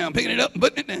 putting it down, picking it up, and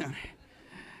putting it down.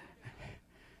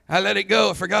 I let it go.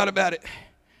 I forgot about it.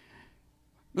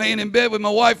 Laying in bed with my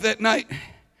wife that night,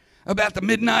 about the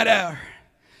midnight hour.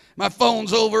 My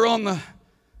phone's over on the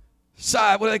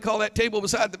side. What do they call that table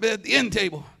beside the bed? The end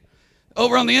table.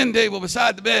 Over on the end table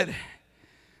beside the bed.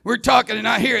 We're talking, and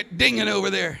I hear it dinging over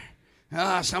there.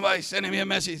 Somebody's sending me a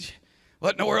message.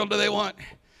 What in the world do they want?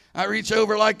 I reach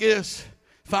over like this,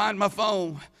 find my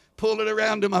phone, pull it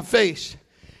around to my face.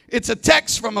 It's a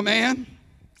text from a man.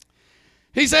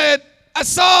 He said, I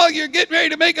saw you're getting ready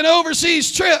to make an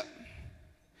overseas trip.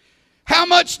 How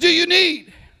much do you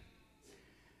need?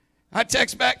 I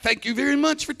text back, thank you very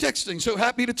much for texting. So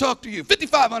happy to talk to you.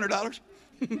 $5,500.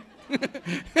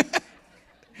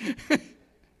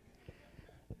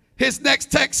 His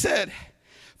next text said,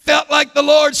 felt like the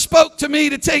Lord spoke to me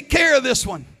to take care of this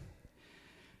one.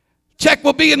 Check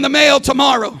will be in the mail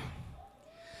tomorrow.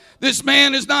 This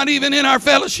man is not even in our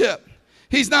fellowship.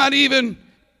 He's not even,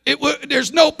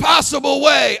 there's no possible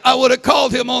way I would have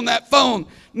called him on that phone.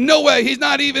 No way. He's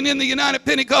not even in the United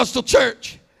Pentecostal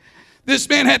Church. This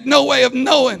man had no way of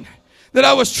knowing that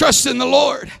I was trusting the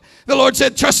Lord. The Lord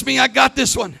said, trust me, I got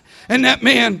this one. And that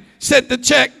man sent the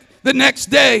check the next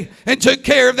day and took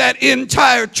care of that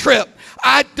entire trip.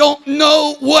 I don't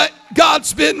know what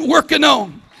God's been working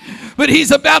on, but he's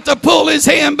about to pull his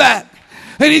hand back.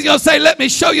 And he's going to say, let me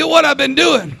show you what I've been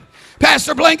doing.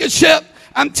 Pastor Blankenship,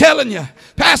 I'm telling you,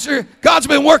 Pastor, God's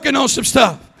been working on some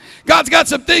stuff. God's got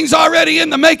some things already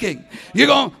in the making. You're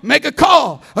going to make a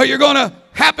call, or you're going to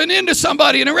happen into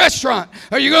somebody in a restaurant,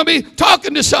 or you're going to be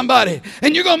talking to somebody,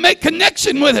 and you're going to make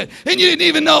connection with it, and you didn't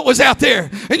even know it was out there.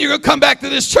 And you're going to come back to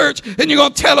this church, and you're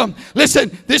going to tell them,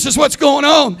 listen, this is what's going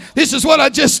on. This is what I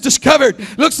just discovered.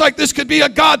 Looks like this could be a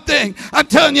God thing. I'm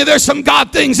telling you, there's some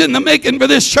God things in the making for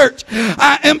this church.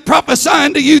 I am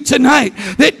prophesying to you tonight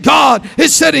that God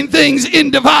is setting things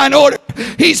in divine order.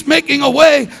 He's making a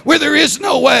way where there is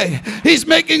no way. He's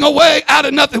making a way out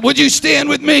of nothing. Would you stand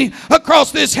with me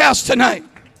across this house tonight?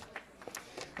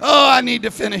 Oh, I need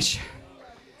to finish.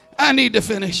 I need to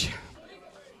finish.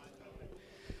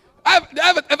 Have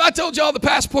I told y'all the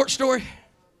passport story?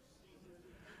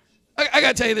 I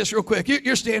got to tell you this real quick.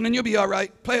 You're standing. You'll be all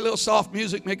right. Play a little soft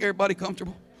music. Make everybody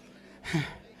comfortable.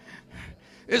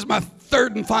 This is my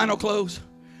third and final close.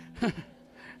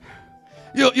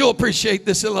 You'll appreciate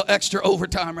this little extra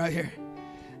overtime right here.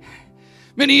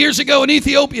 Many years ago in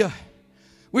Ethiopia,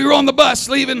 we were on the bus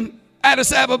leaving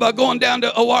Addis Ababa going down to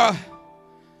Awara.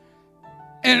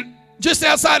 And just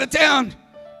outside of town,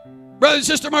 Brother and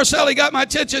Sister Marcelli got my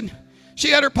attention. She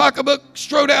had her pocketbook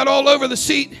strode out all over the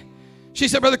seat. She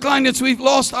said, Brother Klinedinst, we've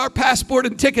lost our passport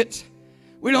and tickets.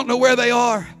 We don't know where they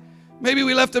are. Maybe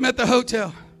we left them at the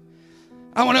hotel.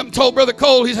 I went up and told Brother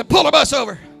Cole. He said, pull the bus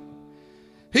over.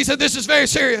 He said, this is very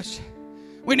serious.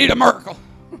 We need a miracle.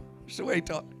 That's the way he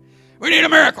talked. We need a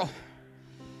miracle.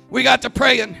 We got to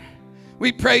praying.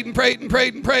 We prayed and prayed and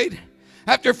prayed and prayed.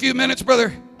 After a few minutes,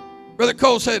 Brother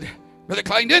Cole said, Brother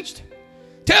Klinedinst,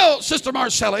 tell Sister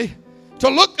Marcelli to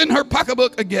look in her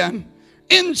pocketbook again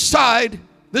inside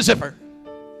the zipper.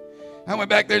 I went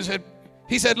back there and said,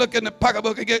 he said, look in the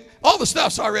pocketbook again. All the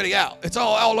stuff's already out. It's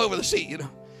all over the seat, you know.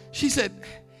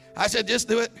 I said, just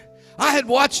do it. I had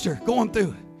watched her going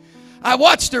through. I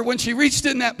watched her when she reached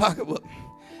in that pocketbook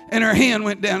and her hand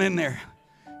went down in there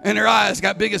and her eyes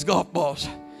got big as golf balls.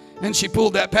 And she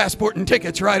pulled that passport and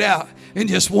tickets right out in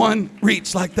just one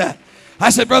reach like that. I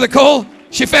said, Brother Cole,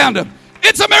 she found them.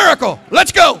 It's a miracle.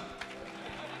 Let's go.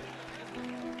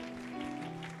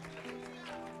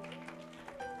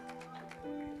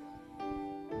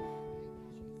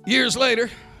 Years later,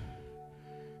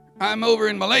 I'm over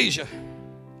in Malaysia.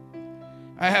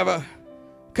 I have a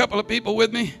couple of people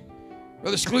with me.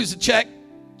 Brother Sklusacek,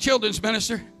 children's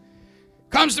minister,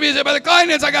 comes to me and says, Brother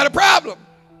Klinedinst, I got a problem.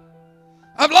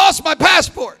 I've lost my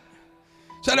passport.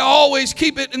 Said I always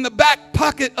keep it in the back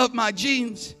pocket of my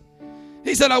jeans.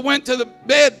 He said I went to the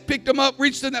bed, picked them up,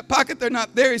 reached in that pocket. They're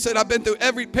not there. He said I've been through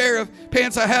every pair of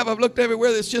pants I have. I've looked everywhere.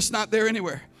 It's just not there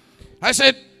anywhere. I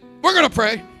said, we're going to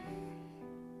pray.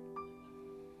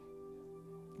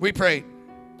 We prayed.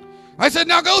 I said,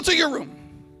 now go to your room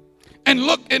and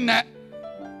look in that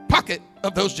pocket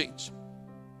of those jeans.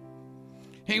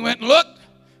 He went and looked,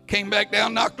 came back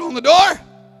down, knocked on the door.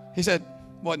 He said,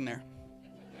 wasn't there.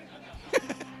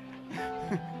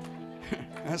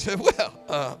 I said,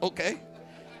 well, okay.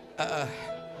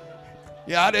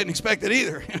 Yeah, I didn't expect it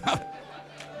either. It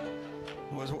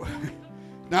was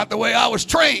not the way I was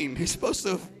trained. He's supposed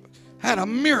to have had a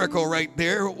miracle right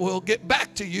there. We'll get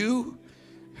back to you.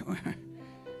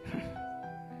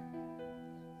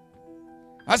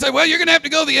 I said, well, you're going to have to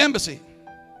go to the embassy.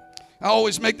 I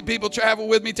always make the people travel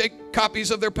with me, take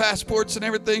copies of their passports and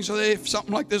everything, so if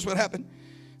something like this would happen.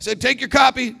 I said, take your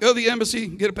copy, go to the embassy,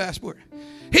 get a passport.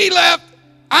 He left.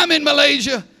 I'm in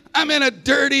Malaysia. I'm in a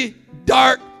dirty,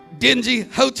 dark, dingy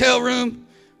hotel room.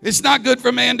 It's not good for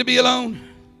a man to be alone.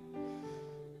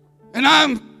 And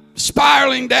I'm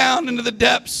spiraling down into the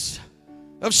depths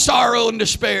of sorrow and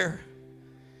despair.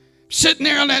 Sitting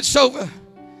there on that sofa,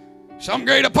 some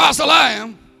great apostle I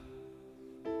am.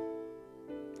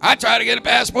 I try to get a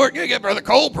passport, get Brother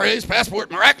Cole praise.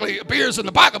 Passport miraculously appears in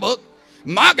the pocketbook.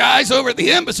 My guy's over at the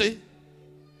embassy.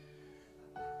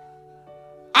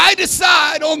 I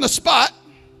decide on the spot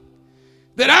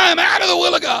that I am out of the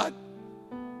will of God.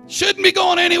 Shouldn't be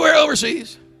going anywhere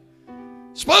overseas.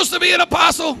 Supposed to be an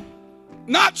apostle.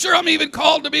 Not sure I'm even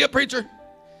called to be a preacher.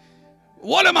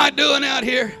 What am I doing out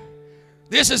here?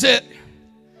 This is it.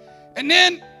 And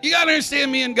then you got to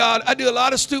understand me and God. I do a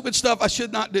lot of stupid stuff I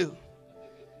should not do.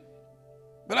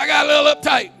 But I got a little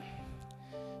uptight.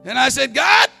 And I said,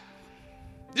 God,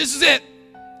 this is it.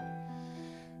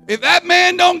 If that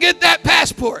man don't get that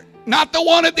passport, not the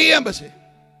one at the embassy,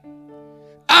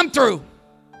 I'm through.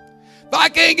 If I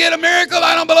can't get a miracle,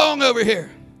 I don't belong over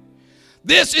here.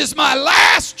 This is my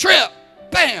last trip.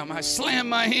 Bam! I slam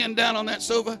my hand down on that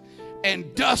sofa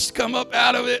and dust come up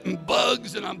out of it and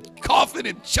bugs and I'm coughing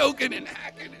and choking and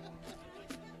hacking it.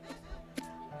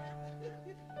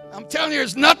 I'm telling you,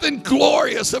 there's nothing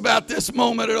glorious about this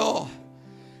moment at all.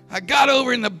 I got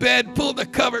over in the bed, pulled the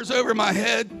covers over my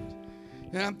head,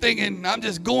 and I'm thinking, I'm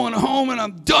just going home and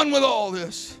I'm done with all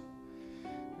this.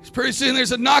 Pretty soon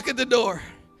there's a knock at the door.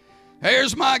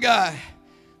 There's my guy.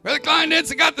 Brother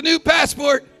Klinedinst, I got the new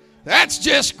passport. That's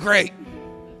just great.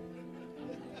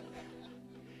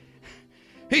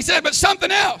 He said, but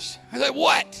something else. I said,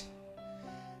 what?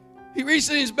 He reached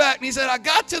in his back and he said, I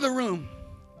got to the room.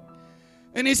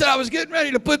 And he said, I was getting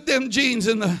ready to put them jeans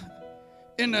in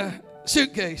the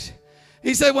suitcase.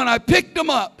 He said, when I picked them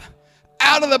up,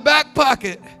 out of the back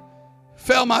pocket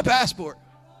fell my passport.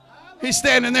 He's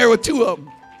standing there with two of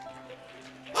them.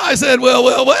 I said, well.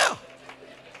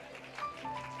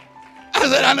 I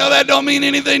said, I know that don't mean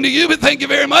anything to you, but thank you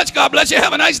very much. God bless you.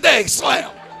 Have a nice day. Slam.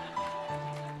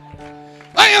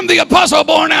 I am the apostle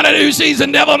born out of due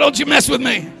season. Devil, don't you mess with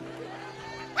me.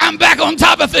 I'm back on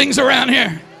top of things around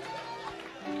here.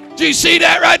 Do you see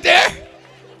that right there?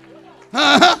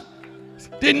 Uh-huh.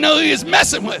 Didn't know who he was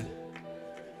messing with.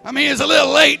 I mean, it's a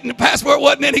little late and the passport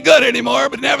wasn't any good anymore,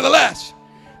 but nevertheless,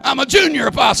 I'm a junior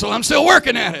apostle. I'm still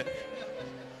working at it.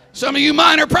 Some of you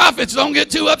minor prophets, don't get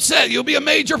too upset. You'll be a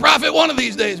major prophet one of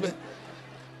these days. But,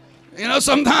 you know,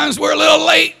 sometimes we're a little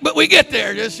late, but we get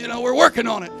there. Just, you know, we're working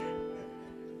on it.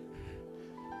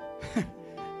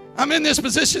 I'm in this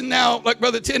position now, like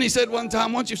Brother Tinney said one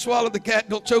time, once you swallow the cat,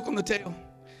 don't choke on the tail.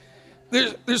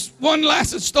 There's one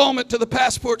last installment to the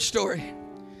passport story.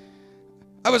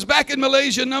 I was back in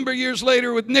Malaysia a number of years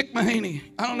later with Nick Mahaney.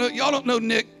 I don't know, y'all don't know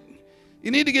Nick. You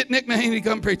need to get Nick Mahaney to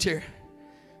come preach here.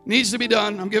 Needs to be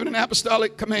done. I'm giving an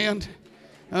apostolic command.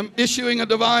 I'm issuing a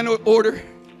divine order.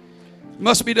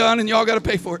 Must be done, and y'all got to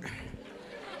pay for it.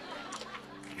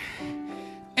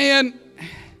 And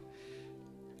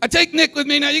I take Nick with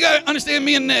me. Now, you got to understand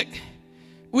me and Nick.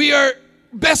 We are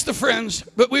best of friends,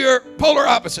 but we are polar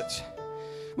opposites.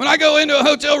 When I go into a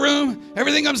hotel room,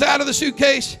 everything comes out of the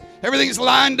suitcase. Everything's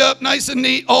lined up nice and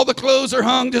neat. All the clothes are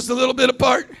hung just a little bit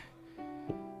apart.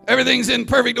 Everything's in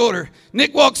perfect order.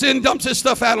 Nick walks in, dumps his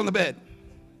stuff out on the bed.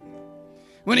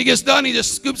 When he gets done, he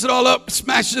just scoops it all up,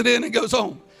 smashes it in, and goes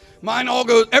home. Mine all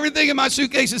goes, everything in my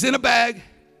suitcase is in a bag,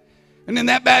 and then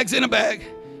that bag's in a bag.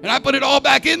 And I put it all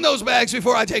back in those bags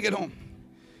before I take it home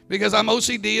because I'm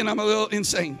OCD and I'm a little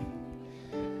insane.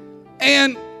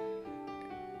 And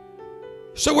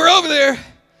so we're over there,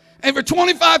 and for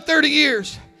 25, 30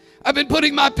 years, I've been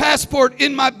putting my passport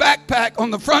in my backpack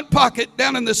on the front pocket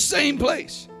down in the same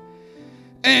place.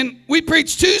 And we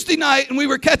preached Tuesday night, and we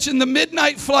were catching the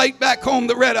midnight flight back home,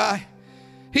 the red eye.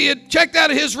 He had checked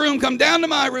out of his room, come down to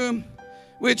my room.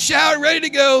 We had showered, ready to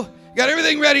go, got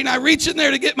everything ready, and I reach in there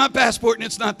to get my passport, and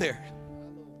it's not there.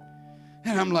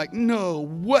 And I'm like, no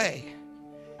way.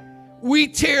 We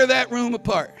tear that room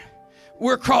apart.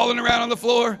 We're crawling around on the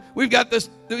floor. We've got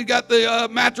the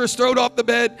mattress thrown off the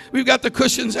bed. We've got the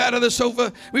cushions out of the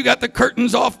sofa. We've got the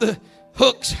curtains off the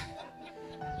hooks.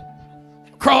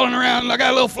 Crawling around. I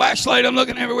got a little flashlight. I'm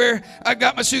looking everywhere. I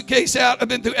got my suitcase out. I've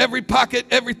been through every pocket,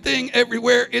 everything,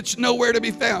 everywhere. It's nowhere to be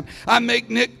found. I make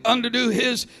Nick undo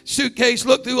his suitcase,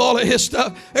 look through all of his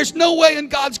stuff. There's no way in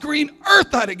God's green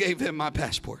earth I'd have gave him my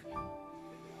passport.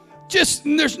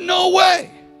 There's no way.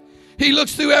 He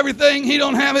looks through everything. He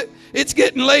don't have it. It's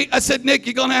getting late. I said, Nick,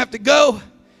 you're going to have to go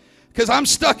because I'm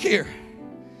stuck here.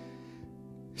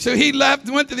 So he left,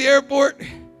 went to the airport.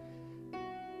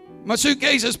 My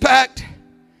suitcase is packed.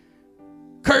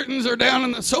 Curtains are down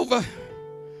on the sofa.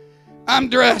 I'm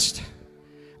dressed.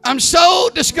 I'm so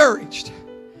discouraged.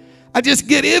 I just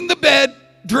get in the bed,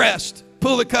 dressed,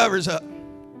 pull the covers up.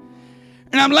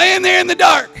 And I'm laying there in the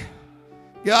dark.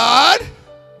 God,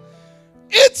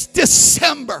 it's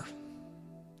December.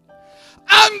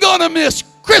 I'm going to miss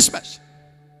Christmas.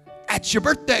 That's your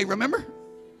birthday, remember?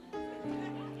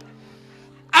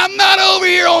 I'm not over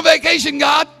here on vacation,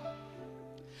 God.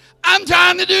 I'm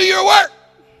trying to do your work.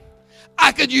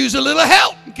 I could use a little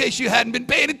help in case you hadn't been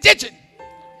paying attention.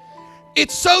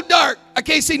 It's so dark, I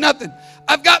can't see nothing.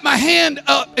 I've got my hand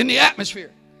up in the atmosphere,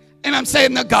 and I'm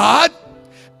saying to God,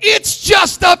 it's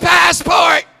just a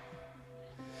passport.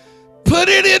 Put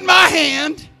it in my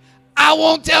hand. I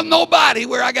won't tell nobody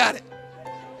where I got it.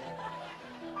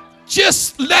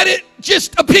 Just let it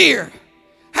just appear.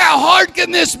 How hard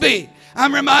can this be?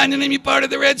 I'm reminding him, you parted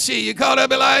the Red Sea. You called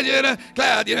up Elijah in a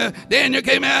cloud. You know, Daniel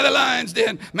came out of the lion's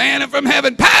den. Manna from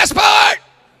heaven. Passport!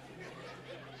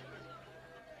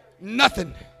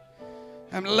 Nothing.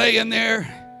 I'm laying there.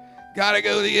 Got to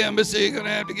go to the embassy. Going to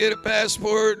have to get a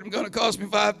passport. It's going to cost me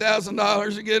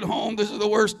 $5,000 to get home. This is the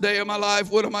worst day of my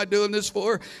life. What am I doing this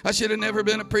for? I should have never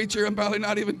been a preacher. I'm probably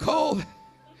not even called.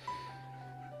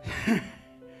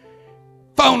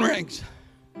 Phone rings.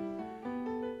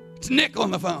 It's Nick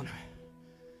on the phone.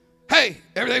 Hey,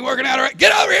 everything working out all right?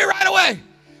 Get over here right away.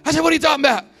 I said, what are you talking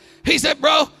about? He said,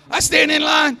 bro, I stand in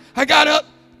line. I got up,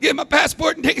 gave my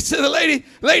passport and tickets to the lady.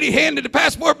 Lady handed the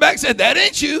passport back, said, that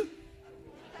ain't you.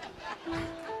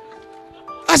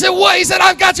 I said, what? He said,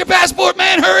 I've got your passport,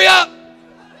 man. Hurry up.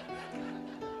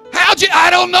 How'd you? I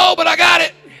don't know, but I got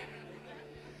it.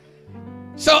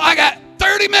 So I got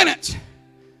 30 minutes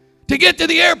to get to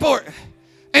the airport,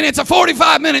 and it's a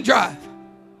 45-minute drive.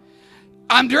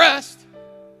 I'm dressed.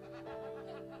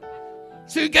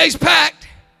 Suitcase packed.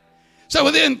 So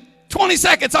within 20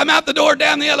 seconds, I'm out the door,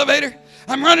 down the elevator.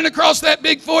 I'm running across that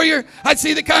big foyer. I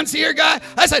see the concierge guy.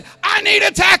 I said, I need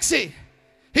a taxi.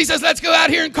 He says, let's go out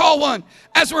here and call one.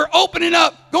 As we're opening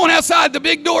up, going outside, the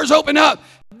big doors open up.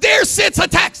 There sits a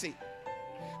taxi.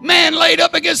 Man laid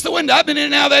up against the window. I've been in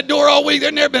and out of that door all week.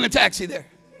 There's never been a taxi there.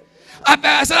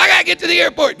 I said, I got to get to the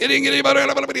airport.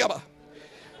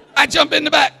 I jump in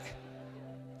the back.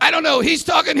 I don't know. He's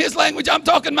talking his language. I'm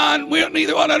talking mine. We don't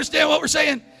neither one understand what we're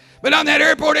saying. But on that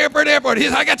airport.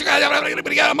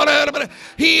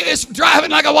 He is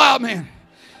driving like a wild man.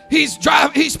 He's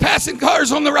passing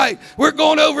cars on the right. We're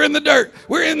going over in the dirt.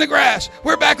 We're in the grass.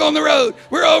 We're back on the road.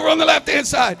 We're over on the left-hand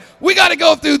side. We got to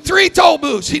go through 3 toll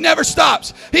booths. He never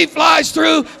stops. He flies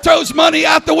through, throws money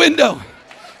out the window.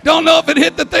 Don't know if it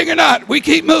hit the thing or not. We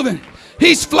keep moving.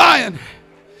 He's flying.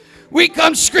 We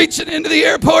come screeching into the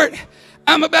airport.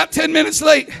 I'm about 10 minutes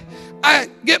late. I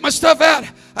get my stuff out.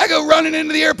 I go running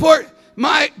into the airport.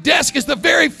 My desk is the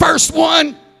very first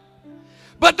one,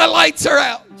 but the lights are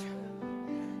out.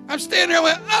 I'm standing there and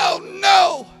went, oh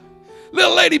no.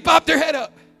 Little lady popped her head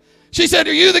up. She said,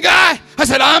 are you the guy? I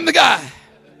said, I'm the guy.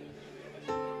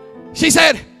 She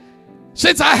said,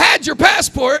 since I had your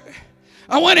passport,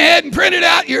 I went ahead and printed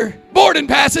out your boarding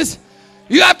passes.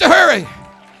 You have to hurry.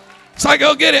 So I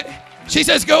go get it. She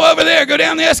says, go over there, go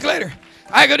down the escalator.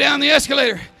 I go down the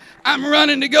escalator. I'm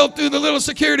running to go through the little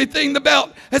security thing, the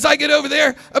belt. As I get over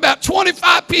there, about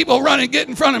 25 people running, get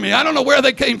in front of me. I don't know where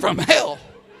they came from. Hell.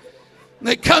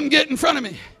 They come get in front of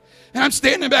me. And I'm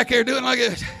standing back here doing like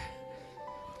this.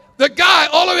 The guy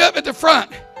all the way up at the front,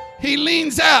 he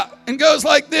leans out and goes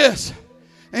like this.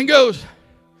 And goes,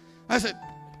 I said,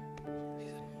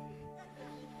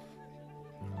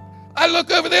 I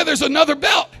look over there, there's another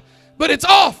belt. But it's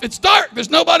off, it's dark, there's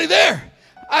nobody there.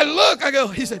 I look, I go,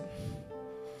 he said,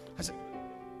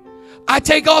 I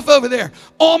take off over there.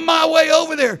 On my way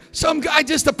over there, some guy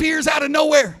just appears out of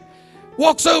nowhere.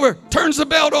 Walks over, turns the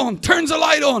belt on, turns the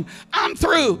light on. I'm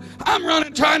through. I'm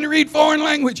running, trying to read foreign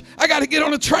language. I got to get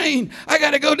on a train. I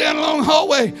got to go down a long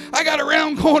hallway. I got to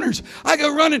round corners. I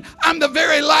go running. I'm the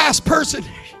very last person.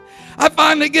 I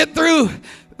finally get through.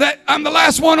 That I'm the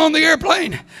last one on the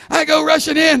airplane. I go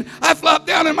rushing in. I flop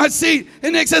down in my seat.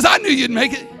 And Nick says, I knew you'd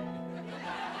make it.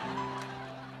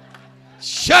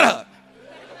 Shut up.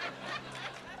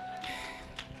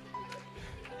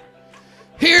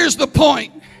 Here's the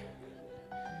point.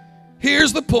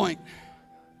 Here's the point.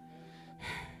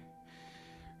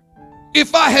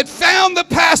 If I had found the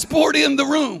passport in the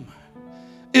room,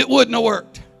 it wouldn't have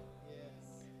worked.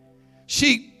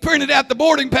 She printed out the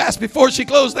boarding pass before she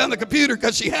closed down the computer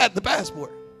because she had the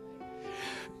passport.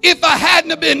 If I hadn't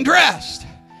have been dressed,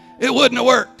 it wouldn't have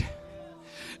worked.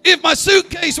 If my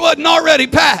suitcase wasn't already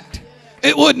packed,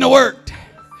 it wouldn't have worked.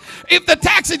 If the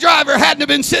taxi driver hadn't have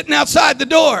been sitting outside the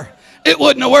door, it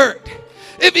wouldn't have worked.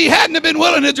 If he hadn't have been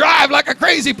willing to drive like a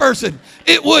crazy person,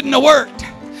 it wouldn't have worked.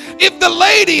 If the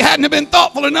lady hadn't have been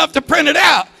thoughtful enough to print it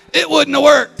out, it wouldn't have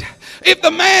worked. If the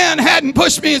man hadn't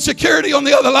pushed me in security on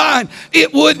the other line,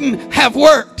 it wouldn't have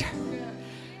worked.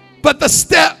 But the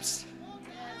steps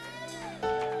of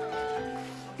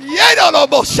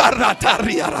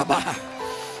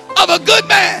a good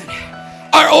man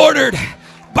are ordered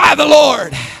by the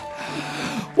Lord.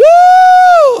 Woo!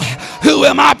 Who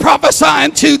am I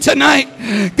prophesying to tonight?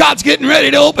 God's getting ready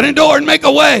to open a door and make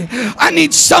a way. I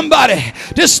need somebody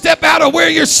to step out of where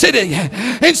you're sitting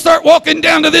and start walking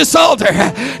down to this altar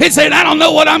and saying, I don't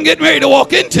know what I'm getting ready to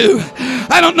walk into.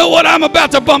 I don't know what I'm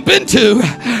about to bump into.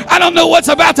 I don't know what's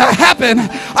about to happen.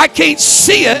 I can't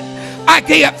see it. I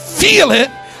can't feel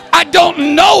it. I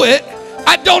don't know it.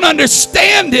 I don't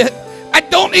understand it. I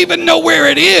don't even know where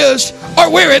it is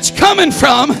or where it's coming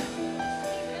from.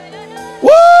 Woo!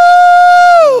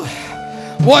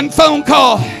 One phone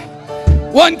call,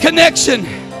 one connection,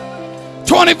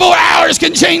 24 hours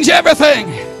can change everything.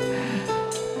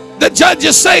 The judge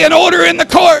is saying order in the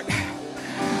court,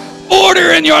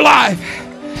 order in your life.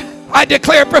 I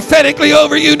declare prophetically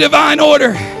over you divine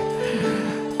order.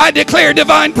 I declare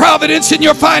divine providence in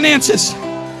your finances.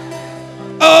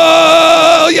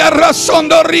 Oh,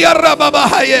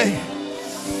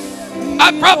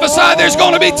 I prophesy there's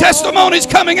going to be testimonies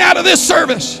coming out of this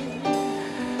service.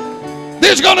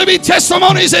 There's going to be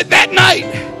testimonies at that night.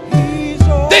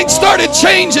 Things started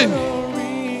changing.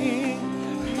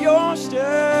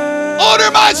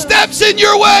 Order my steps in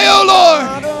your way, oh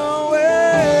Lord.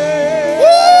 Woo!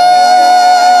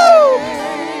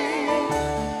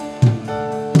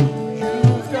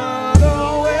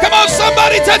 Come on,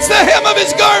 somebody touch the hem of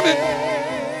his garment.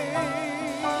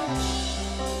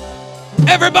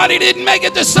 Everybody didn't make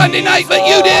it to Sunday night, but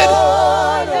you did.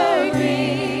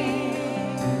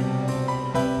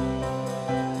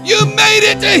 You made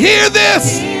it to hear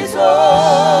this. He's ordering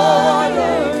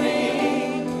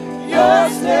your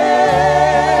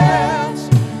steps.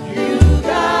 You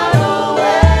got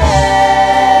away.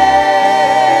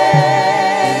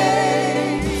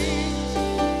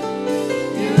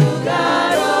 You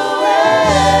got away.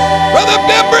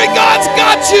 Remembering God's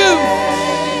got you.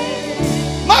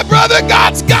 My brother,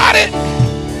 God's got it.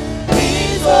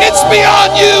 It's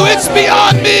beyond you, it's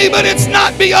beyond me, but it's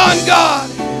not beyond God.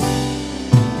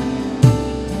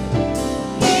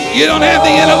 You don't have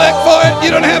the intellect for it.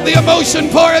 You don't have the emotion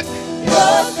for it.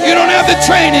 You don't have the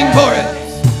training for it.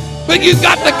 But you've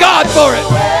got the God for it.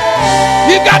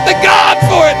 You've got the God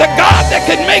for it. The God that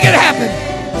can make it happen.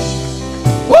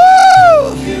 Woo!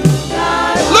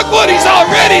 Look what He's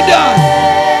already done.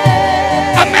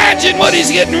 Imagine what He's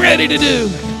getting ready to do.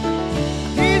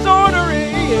 He's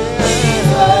ordering.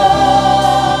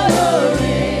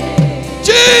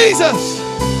 Jesus.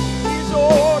 He's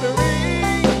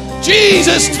ordering.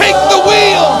 Jesus, take the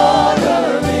wheel.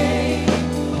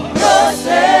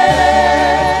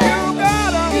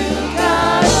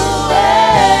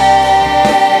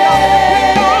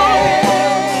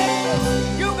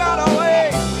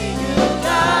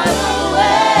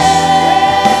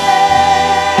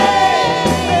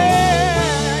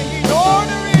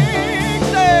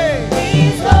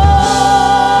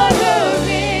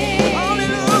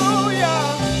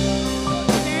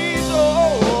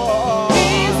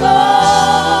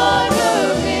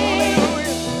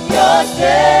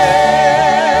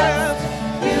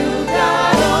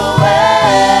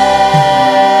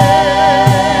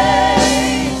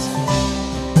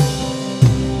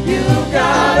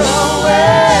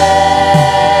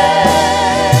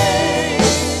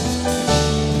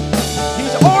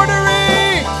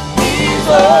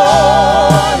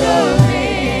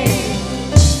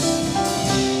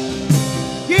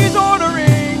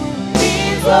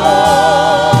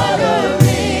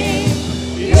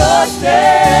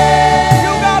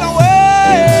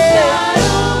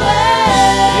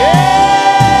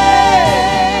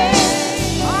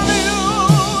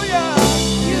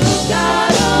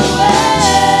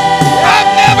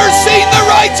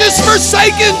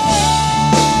 Forsaken.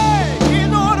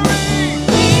 He's ordering.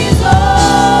 He's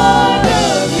ordering.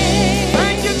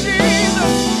 Thank you,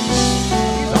 Jesus.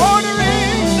 He's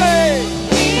ordering.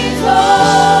 He's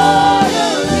ordering.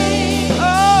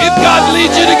 If God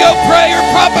leads you to go pray or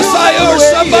prophesy over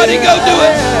somebody, go do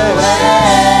it.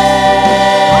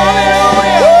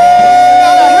 Hallelujah.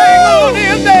 Hang on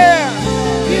in there.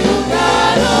 You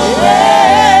got away.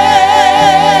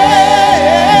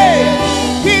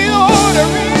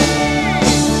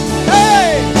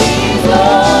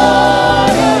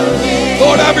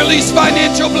 I release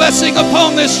financial blessing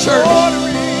upon this church.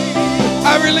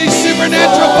 I release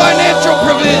supernatural financial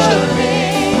provision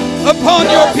upon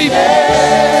your people.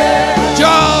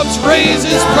 Jobs,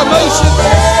 raises, promotions,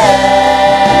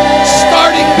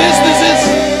 starting businesses,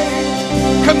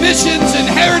 commissions,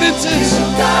 inheritances,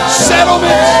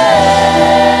 settlements,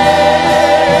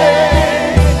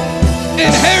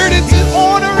 inheritances.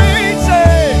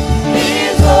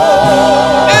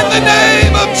 In the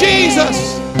name of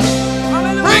Jesus.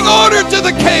 Bring order to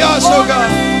the chaos, oh God.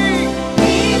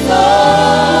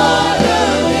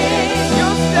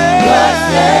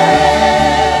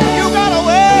 You got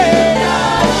away.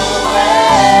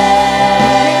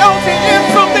 He knows the end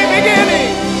from the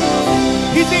beginning.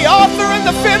 He's the author and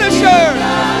the finisher.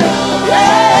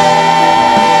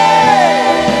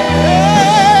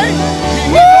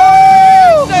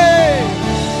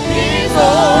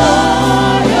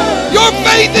 Your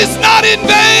faith is not in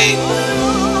vain.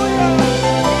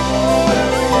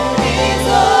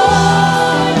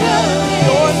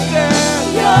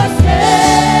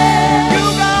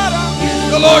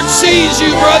 The Lord sees you,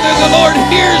 brother. The Lord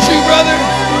hears you, brother.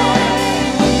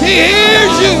 He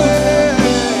hears you.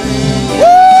 Woo!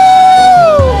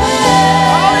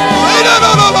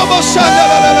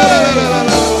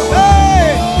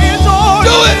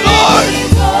 Do it, Lord.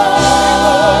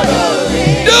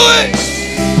 Do it.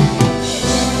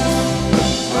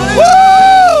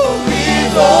 Woo!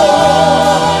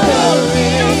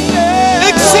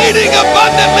 Exceeding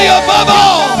abundantly above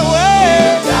all.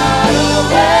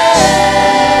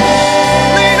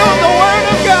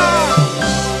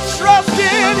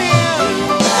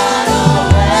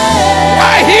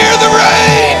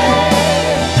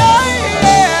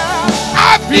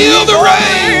 Feel the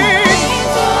rain.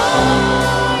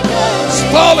 It's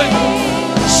falling,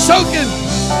 soaking,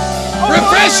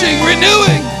 refreshing,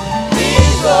 renewing,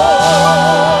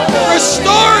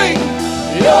 restoring,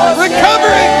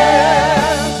 recovering.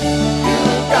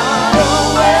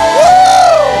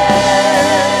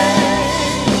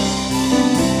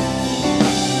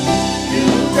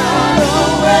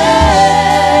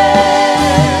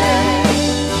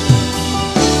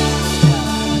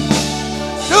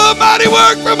 Mighty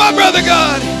work for my brother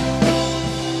God,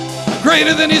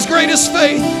 greater than his greatest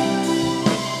faith.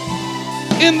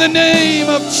 in the name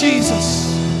of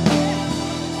Jesus.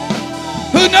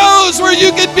 Who knows where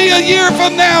you could be a year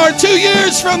from now or 2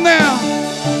 years from now?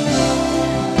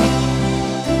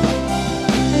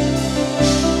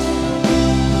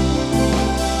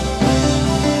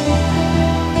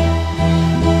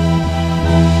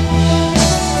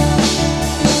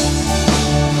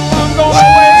 I'm gonna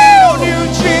wait on you,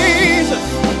 Jesus.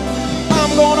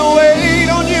 I'm gonna wait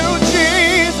on you,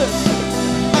 Jesus.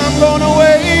 I'm gonna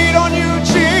wait on you,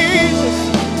 Jesus.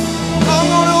 I'm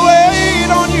gonna wait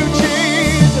on you,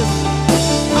 Jesus.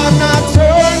 I'm not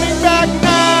turning back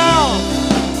now.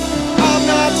 I'm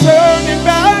not turning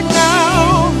back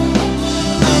now.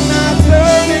 I'm not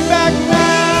turning back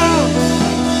now.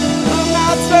 I'm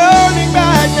not turning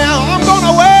back now. I'm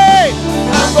gonna wait.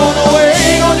 I'm gonna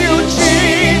wait on you,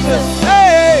 Jesus.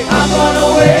 Hey, I'm gonna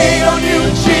wait on you,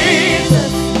 Jesus.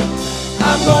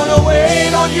 I'm gonna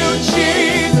wait on you,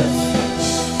 Jesus.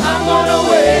 I'm gonna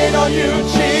wait on you,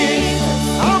 Jesus.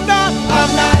 I'm not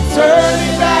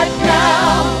turning back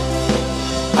now.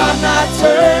 I'm not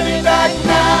turning back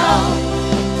now.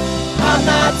 I'm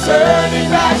not turning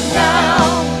back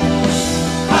now.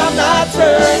 I'm not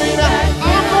turning back.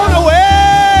 I'm gonna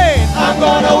wait. I'm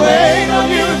gonna wait on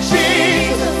you,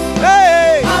 Jesus.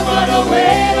 Hey, I'm gonna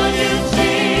wait on you,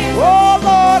 Jesus. Oh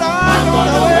Lord, I'm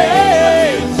gonna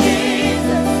wait on you,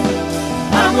 Jesus.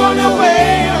 I'm gonna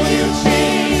wait on you,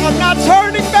 Jesus. I'm not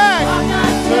turning back. I'm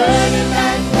not turning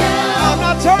back now. I'm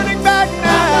not turning back now.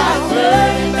 I'm not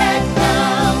turning back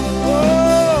now.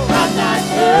 Oh, I'm not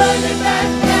turning back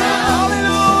now.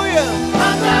 Hallelujah.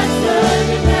 I'm not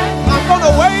turning back now. I'm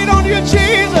gonna wait on you,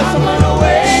 Jesus. I'm gonna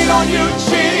wait on you,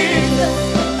 Jesus.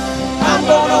 I'm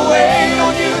gonna wait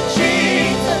on you,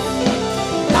 Jesus.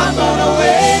 I'm gonna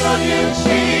wait on you,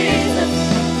 Jesus.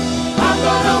 I'm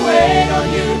gonna wait on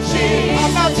you, Jesus.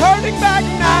 I'm not turning back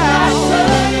now. I'm not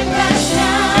turning back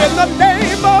now. In the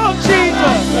name of Jesus. I'm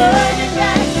not turning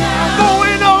back now. I'm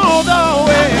going all the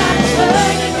way. I'm not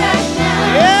turning back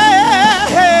now. Yeah.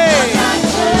 I'm not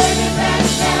turning back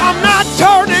now. I'm not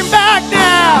turning back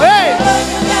now. Hey.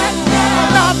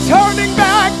 I'm not turning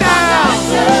back now. I'm not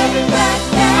turning back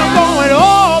now. I'm going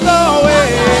all the way.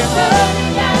 I'm not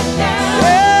turning back now.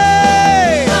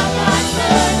 Hey. I'm not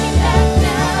turning back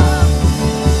now.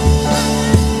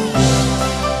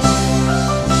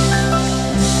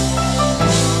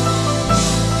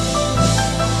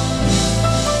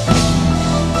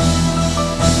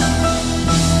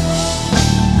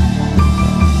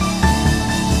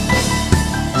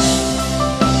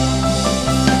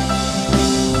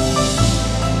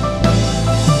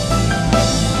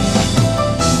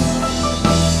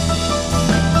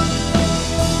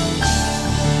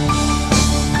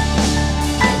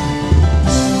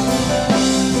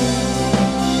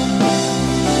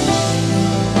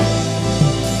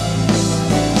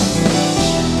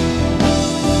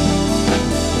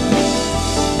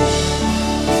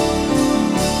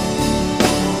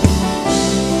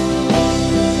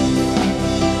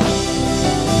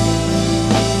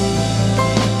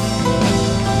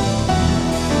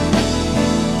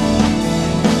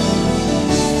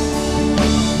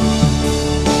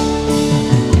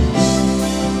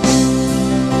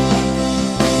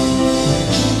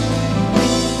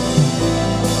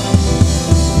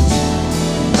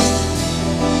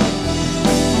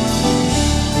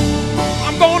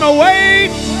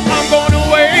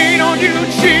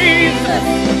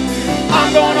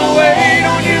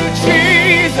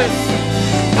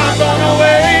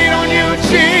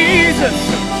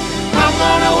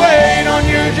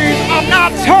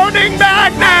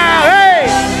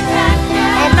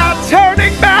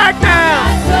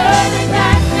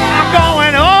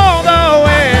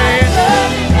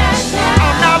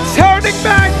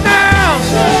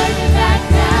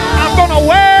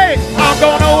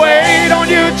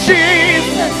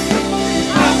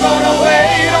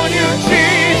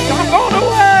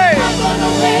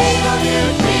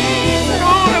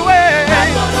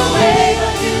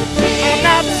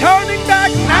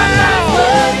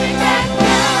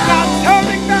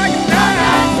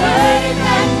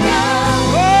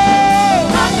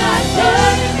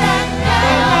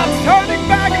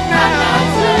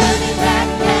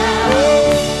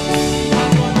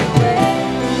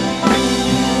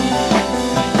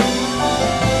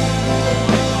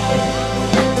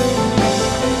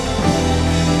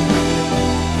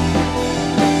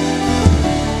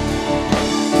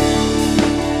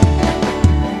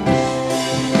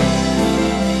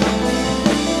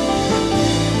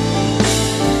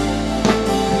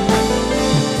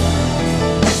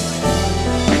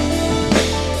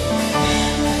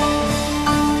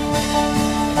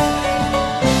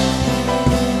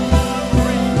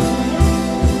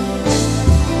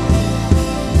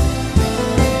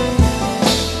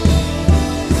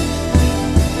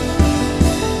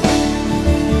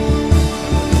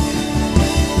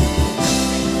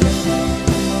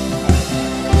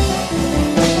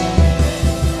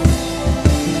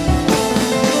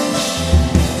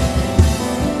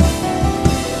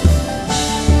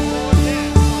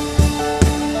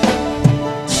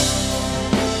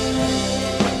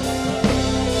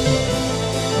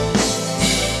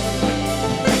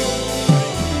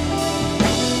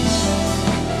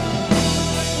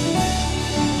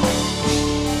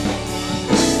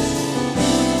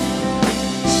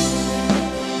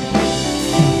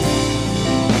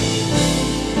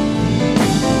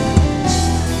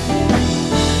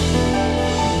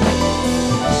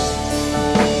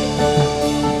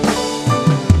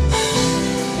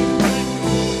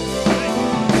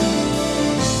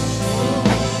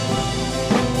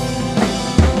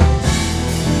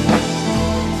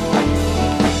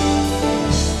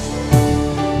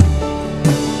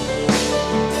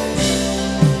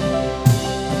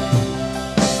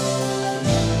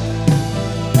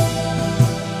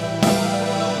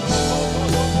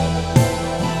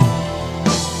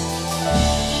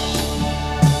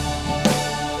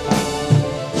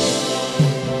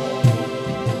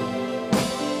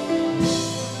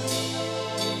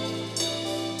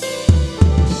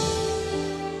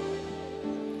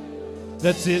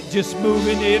 That's it. Just move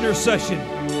into intercession.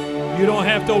 You don't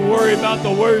have to worry about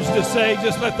the words to say.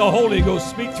 Just let the Holy Ghost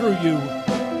speak through you.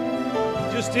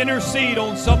 Just intercede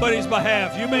on somebody's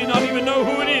behalf. You may not even know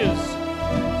who it is,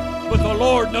 but the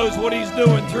Lord knows what He's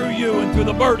doing through you and through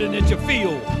the burden that you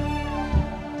feel.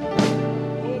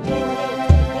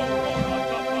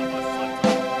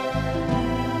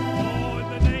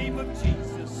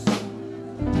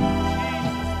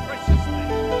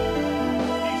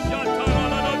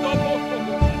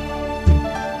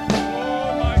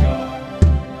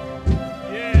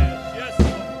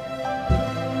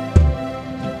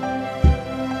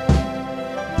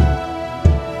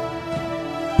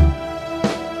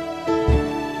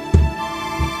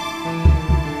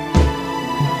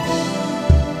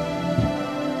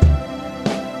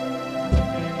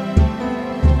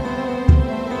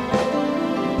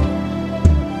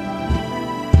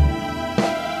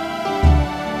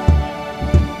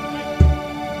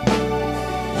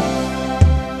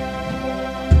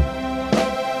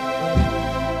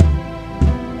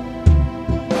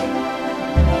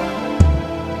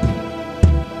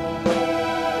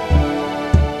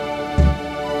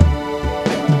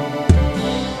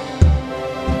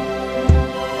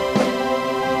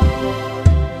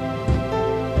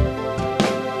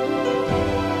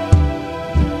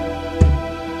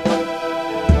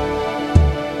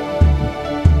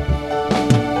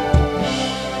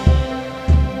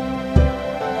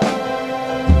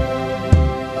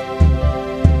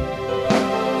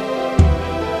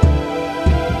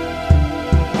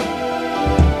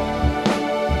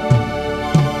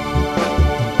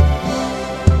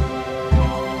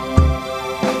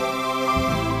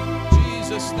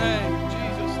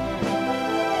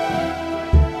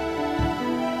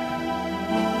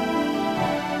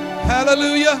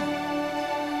 Hallelujah.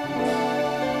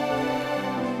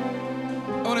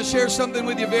 I want to share something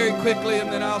with you very quickly, and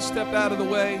then I'll step out of the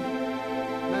way.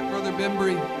 Let Brother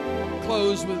Bembry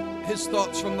close with his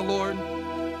thoughts from the Lord.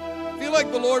 I feel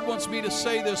like the Lord wants me to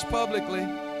say this publicly,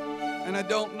 and I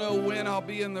don't know when I'll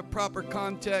be in the proper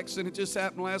context, and it just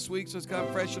happened last week, so it's kind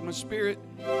of fresh in my spirit.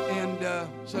 And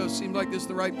so it seemed like this is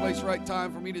the right place, right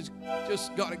time for me to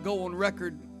just got to go on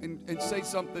record and say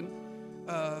something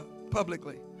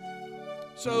publicly.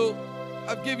 So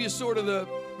I'll give you sort of the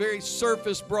very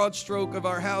surface, broad stroke of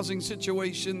our housing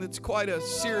situation. That's quite a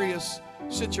serious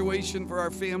situation for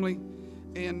our family,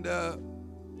 and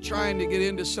trying to get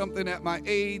into something at my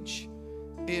age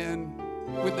and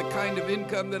with the kind of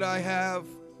income that I have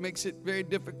makes it very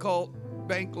difficult.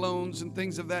 Bank loans and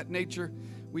things of that nature.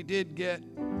 We did get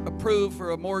approved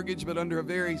for a mortgage, but under a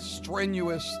very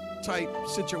strenuous type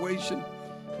situation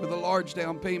with a large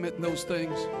down payment and those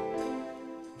things.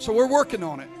 So we're working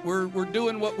on it. We're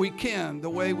doing what we can,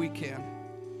 the way we can.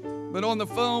 But on the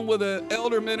phone with an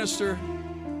elder minister,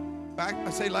 I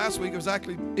say last week, it was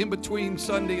actually in between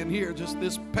Sunday and here, just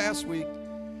this past week.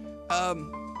 I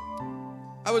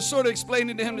was sort of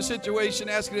explaining to him the situation,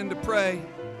 asking him to pray.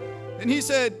 And he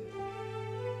said,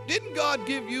 "Didn't God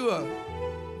give you a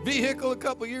vehicle a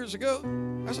couple years ago?"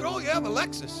 I said, "Oh, yeah, the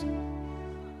Lexus."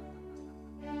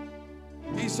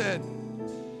 He said,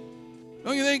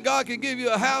 "Don't you think God can give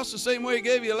you a house the same way He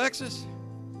gave you a Lexus?"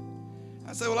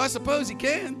 I said, "Well, I suppose He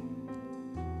can."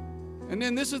 And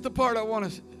then this is the part I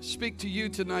want to speak to you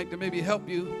tonight to maybe help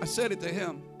you. I said it to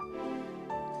him.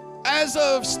 As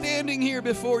of standing here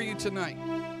before you tonight,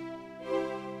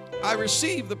 I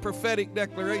received the prophetic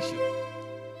declaration.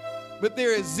 But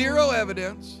there is zero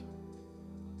evidence,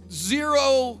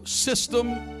 zero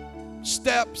system,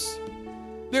 steps.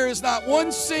 There is not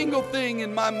one single thing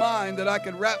in my mind that I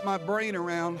could wrap my brain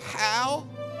around how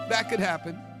that could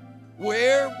happen,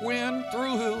 where, when,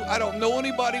 through who. I don't know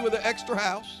anybody with an extra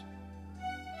house.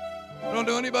 I don't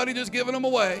know anybody just giving them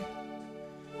away.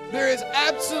 There is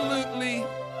absolutely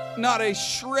not a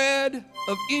shred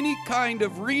of any kind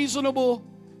of reasonable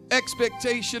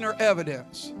expectation or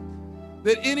evidence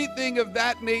that anything of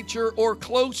that nature or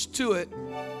close to it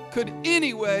could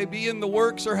anyway be in the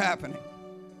works or happening.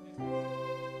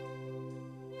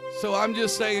 So I'm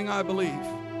just saying I believe.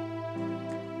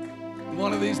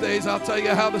 One of these days I'll tell you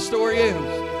how the story ends.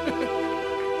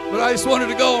 But I just wanted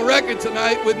to go on record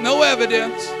tonight with no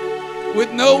evidence,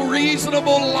 with no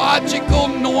reasonable, logical,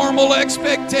 normal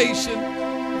expectation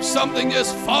of something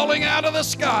just falling out of the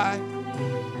sky.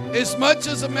 As much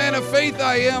as a man of faith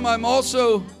I am, I'm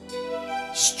also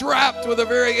strapped with a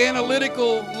very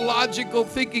analytical, logical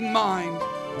thinking mind.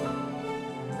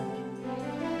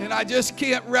 And I just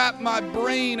can't wrap my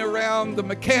brain around the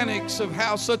mechanics of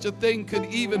how such a thing could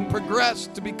even progress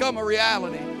to become a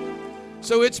reality.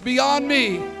 So it's beyond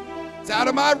me. It's out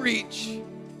of my reach.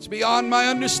 It's beyond my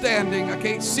understanding. I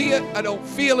can't see it. I don't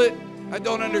feel it. I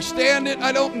don't understand it.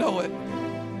 I don't know it.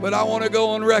 But I want to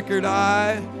go on record.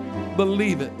 I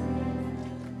believe it.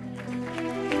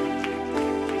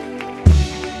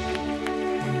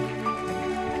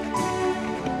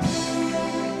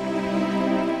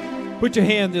 Put your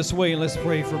hand this way and let's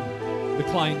pray for the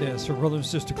Klinedinst, or brother and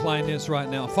sister Klinedinst right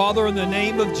now. Father, in the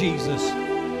name of Jesus,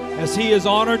 as he has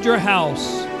honored your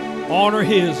house, honor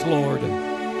his, Lord.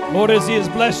 Lord, as he has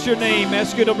blessed your name,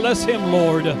 ask you to bless him,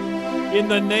 Lord. In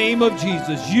the name of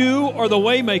Jesus, you are the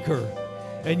way maker,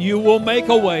 and you will make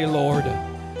a way, Lord.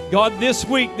 God, this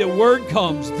week that word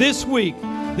comes, this week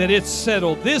that it's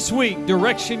settled, this week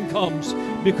direction comes,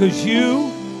 because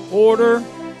you order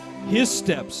his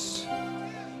steps,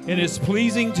 and it's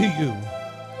pleasing to you.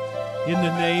 In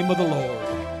the name of the Lord.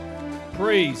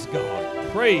 Praise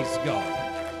God. Praise God.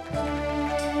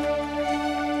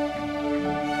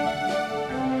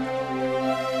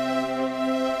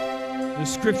 The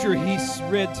scripture he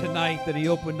read tonight that he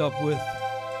opened up with,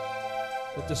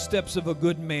 that the steps of a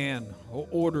good man are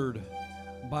ordered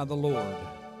by the Lord,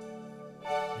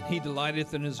 and he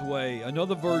delighteth in his way.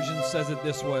 Another version says it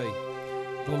this way: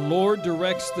 the Lord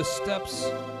directs the steps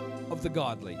of the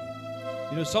godly.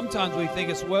 You know, sometimes we think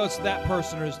it's that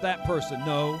person or it's that person.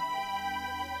 No,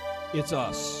 it's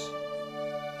us.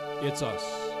 It's us.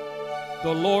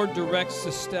 The Lord directs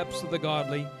the steps of the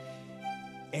godly,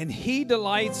 and he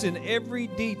delights in every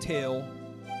detail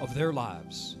of their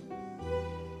lives.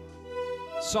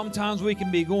 Sometimes we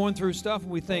can be going through stuff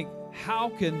and we think, how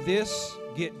can this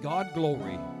get God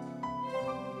glory?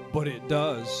 But it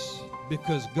does,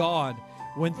 because God,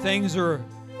 when things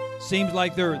seems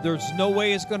like there's no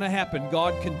way it's going to happen,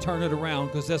 God can turn it around,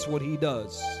 because that's what he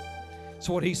does. It's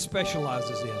what he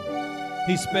specializes in.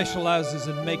 He specializes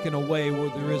in making a way where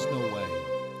there is no way.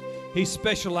 He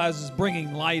specializes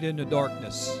bringing light into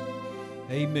darkness.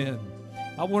 Amen.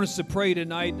 I want us to pray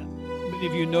tonight. Many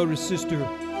of you noticed Sister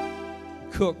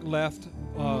Cook left.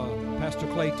 Pastor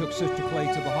Clay took Sister Clay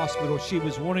to the hospital. She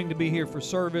was wanting to be here for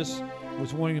service,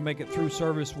 was wanting to make it through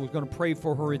service. We're going to pray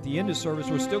for her at the end of service.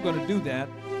 We're still going to do that.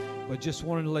 But just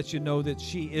wanted to let you know that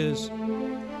she is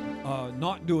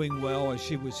not doing well as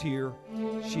she was here.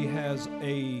 She has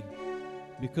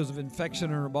because of infection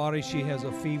in her body, she has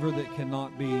a fever that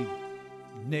cannot be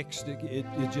nixed.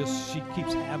 She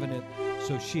keeps having it.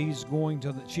 So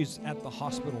she's at the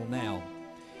hospital now.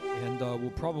 And we'll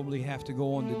probably have to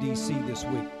go on to D.C. this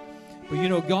week. But you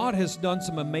know, God has done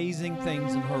some amazing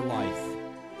things in her life.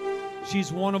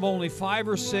 She's one of only 5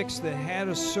 or 6 that had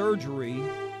a surgery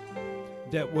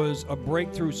that was a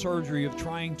breakthrough surgery of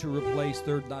trying to replace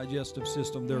their digestive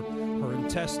system, her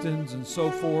intestines and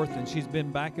so forth, and she's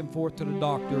been back and forth to the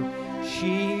doctor.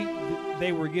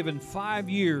 They were given 5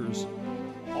 years.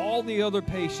 All the other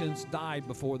patients died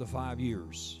before the 5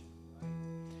 years.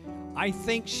 I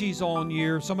think she's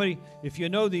on somebody, if you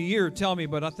know the year, tell me,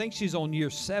 but I think she's on year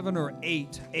 7 or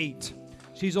 8.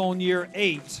 She's on year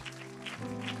 8.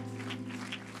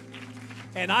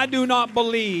 And I do not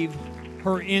believe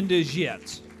her end is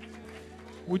yet.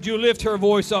 Would you lift her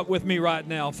voice up with me right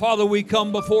now? Father, we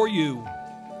come before you.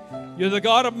 You're the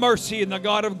God of mercy and the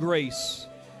God of grace.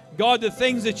 God, the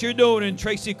things that you're doing in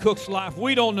Tracy Cook's life,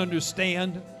 we don't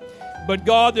understand. But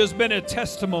God, there's been a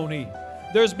testimony.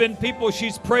 There's been people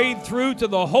she's prayed through to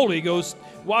the Holy Ghost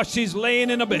while she's laying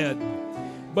in a bed.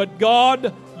 But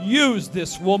God, use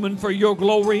this woman for your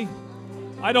glory.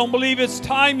 I don't believe it's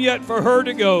time yet for her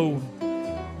to go.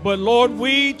 But Lord,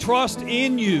 we trust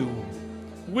in you.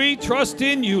 We trust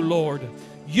in you, Lord.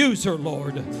 Use her,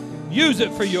 Lord. Use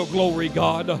it for your glory,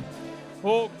 God.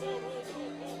 Oh.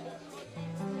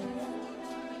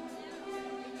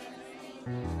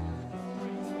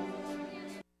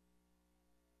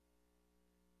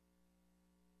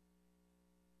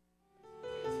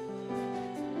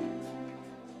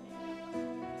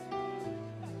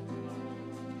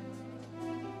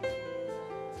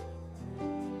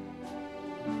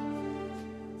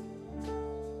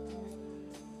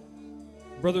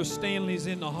 Brother Stanley's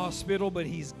in the hospital, but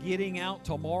he's getting out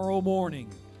tomorrow morning.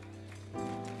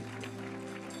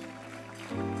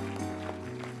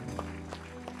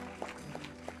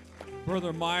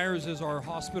 Brother Myers is our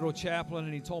hospital chaplain,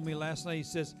 and he told me last night, he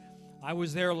says, I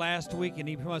was there last week, and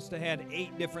he must have had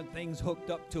 8 different things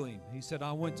hooked up to him. He said,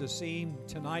 I went to see him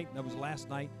tonight, that was last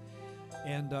night,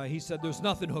 and he said there's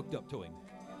nothing hooked up to him.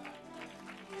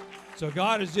 So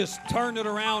God has just turned it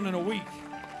around in a week.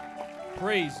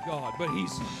 Praise God. But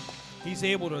he's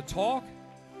able to talk.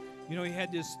 You know, he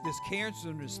had this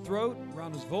cancer in his throat,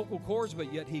 around his vocal cords,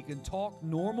 but yet he can talk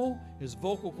normal. His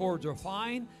vocal cords are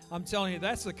fine. I'm telling you,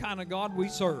 that's the kind of God we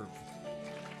serve.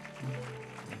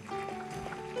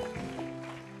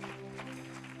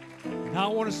 Now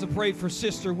I want us to pray for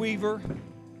Sister Weaver.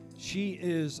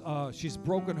 She's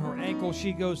broken her ankle.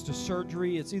 She goes to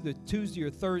surgery. It's either Tuesday or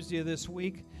Thursday of this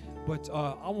week. But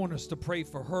I want us to pray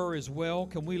for her as well.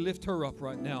 Can we lift her up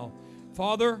right now?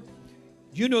 Father,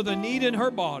 you know the need in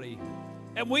her body.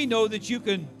 And we know that you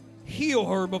can heal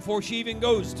her before she even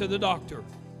goes to the doctor.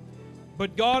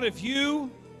 But God, if you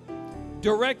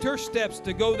direct her steps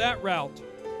to go that route,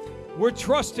 we're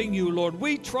trusting you, Lord.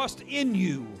 We trust in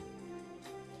you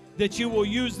that you will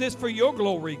use this for your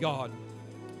glory, God.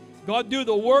 God, do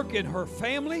the work in her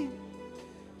family.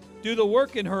 Do the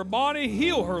work in her body.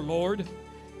 Heal her, Lord.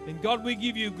 And God, we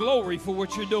give you glory for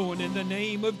what you're doing in the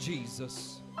name of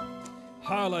Jesus.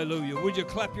 Hallelujah. Would you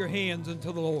clap your hands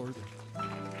unto the Lord?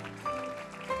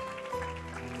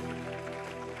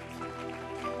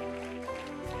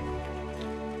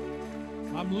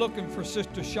 I'm looking for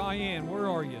Sister Cheyenne. Where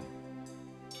are you?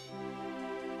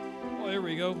 Oh, there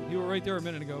we go. You were right there a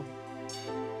minute ago.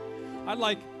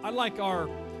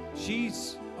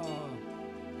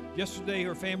 Yesterday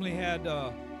her family had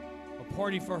a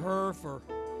party for her for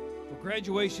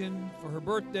graduation, for her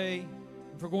birthday,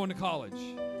 and for going to college.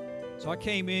 So I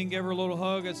came in, gave her a little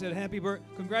hug. I said,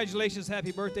 congratulations,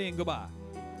 happy birthday, and goodbye.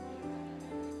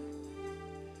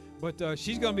 But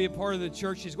she's going to be a part of the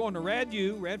church. She's going to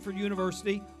Radford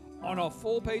University, on a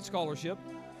full-paid scholarship.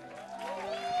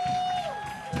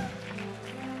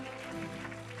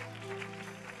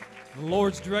 The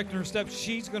Lord's directing her steps.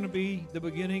 She's going to be the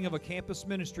beginning of a campus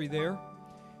ministry there.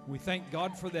 We thank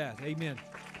God for that. Amen.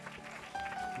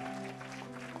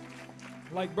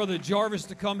 I'd like Brother Jarvis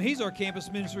to come. He's our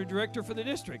campus ministry director for the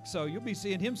district, so you'll be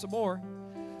seeing him some more.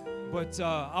 But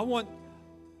I want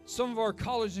some of our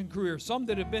college and career, some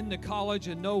that have been to college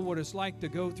and know what it's like to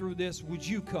go through this, would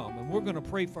you come? And we're going to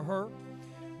pray for her.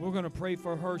 We're going to pray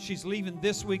for her. She's leaving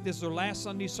this week. This is her last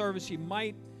Sunday service. She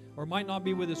might or might not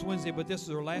be with us Wednesday, but this is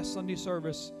her last Sunday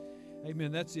service.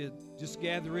 Amen. That's it. Just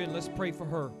gather in. Let's pray for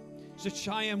her. Sister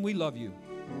Cheyenne, we love you.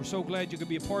 We're so glad you could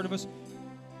be a part of us.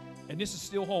 And this is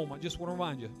still home. I just want to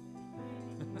remind you.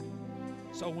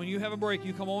 So when you have a break,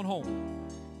 you come on home.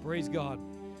 Praise God.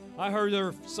 I heard there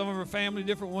were some of her family,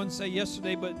 different ones, say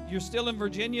yesterday, but you're still in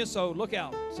Virginia, so look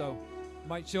out. So you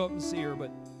might show up and see her,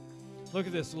 but look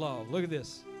at this love. Look at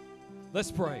this.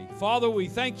 Let's pray. Father, we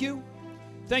thank you.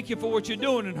 Thank you for what you're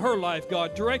doing in her life,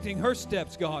 God, directing her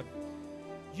steps, God,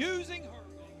 using her,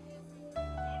 God.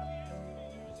 God, we ask you to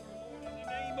use her, Lord, in the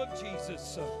name of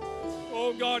Jesus.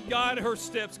 Oh, God, guide her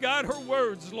steps, guide her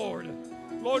words, Lord.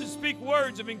 Lord, to speak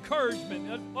words of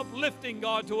encouragement, uplifting,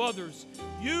 God, to others.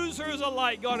 Use her as a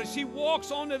light, God, as she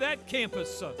walks onto that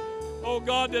campus. Oh,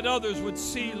 God, that others would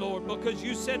see, Lord, because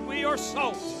you said we are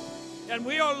salt and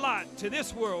we are light to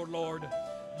this world, Lord.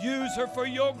 Use her for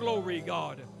your glory,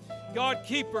 God. God,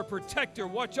 keep her, protect her,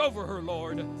 watch over her,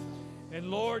 Lord.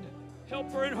 And, Lord,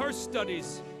 help her in her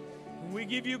studies. And we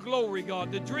give you glory,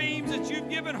 God. The dreams that you've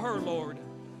given her, Lord,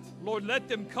 Lord, let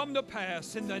them come to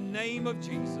pass in the name of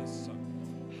Jesus.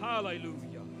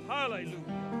 Hallelujah. Hallelujah.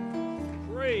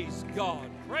 Praise God.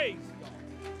 Praise God.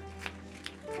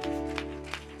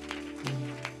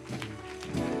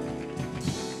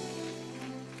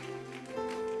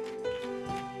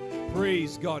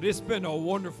 Praise God. It's been a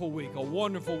wonderful week, a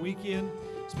wonderful weekend.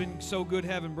 It's been so good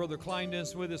having Brother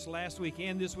Klinedinst with us last week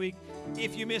and this week.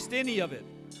 If you missed any of it,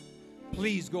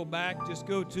 please go back. Just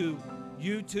go to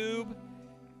YouTube.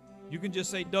 You can just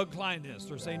say Doug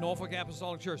Klinedinst or say Norfolk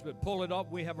Apostolic Church, but pull it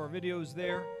up. We have our videos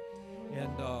there.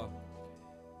 And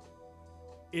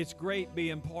it's great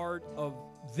being part of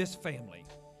this family.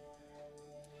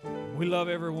 We love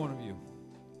every one of you.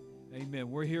 Amen.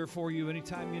 We're here for you.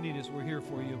 Anytime you need us, we're here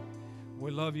for you. We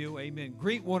love you. Amen.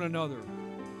 Greet one another.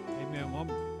 Amen.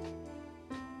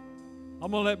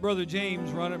 I'm going to let Brother James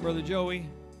run it, Brother Joey.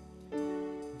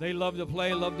 They love to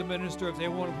play, love to minister. If they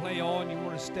want to play on, you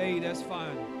want to stay, that's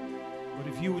fine. But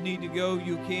if you need to go,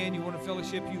 you can. You want to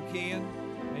fellowship, you can.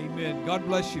 Amen. God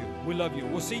bless you. We love you.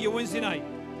 We'll see you Wednesday night.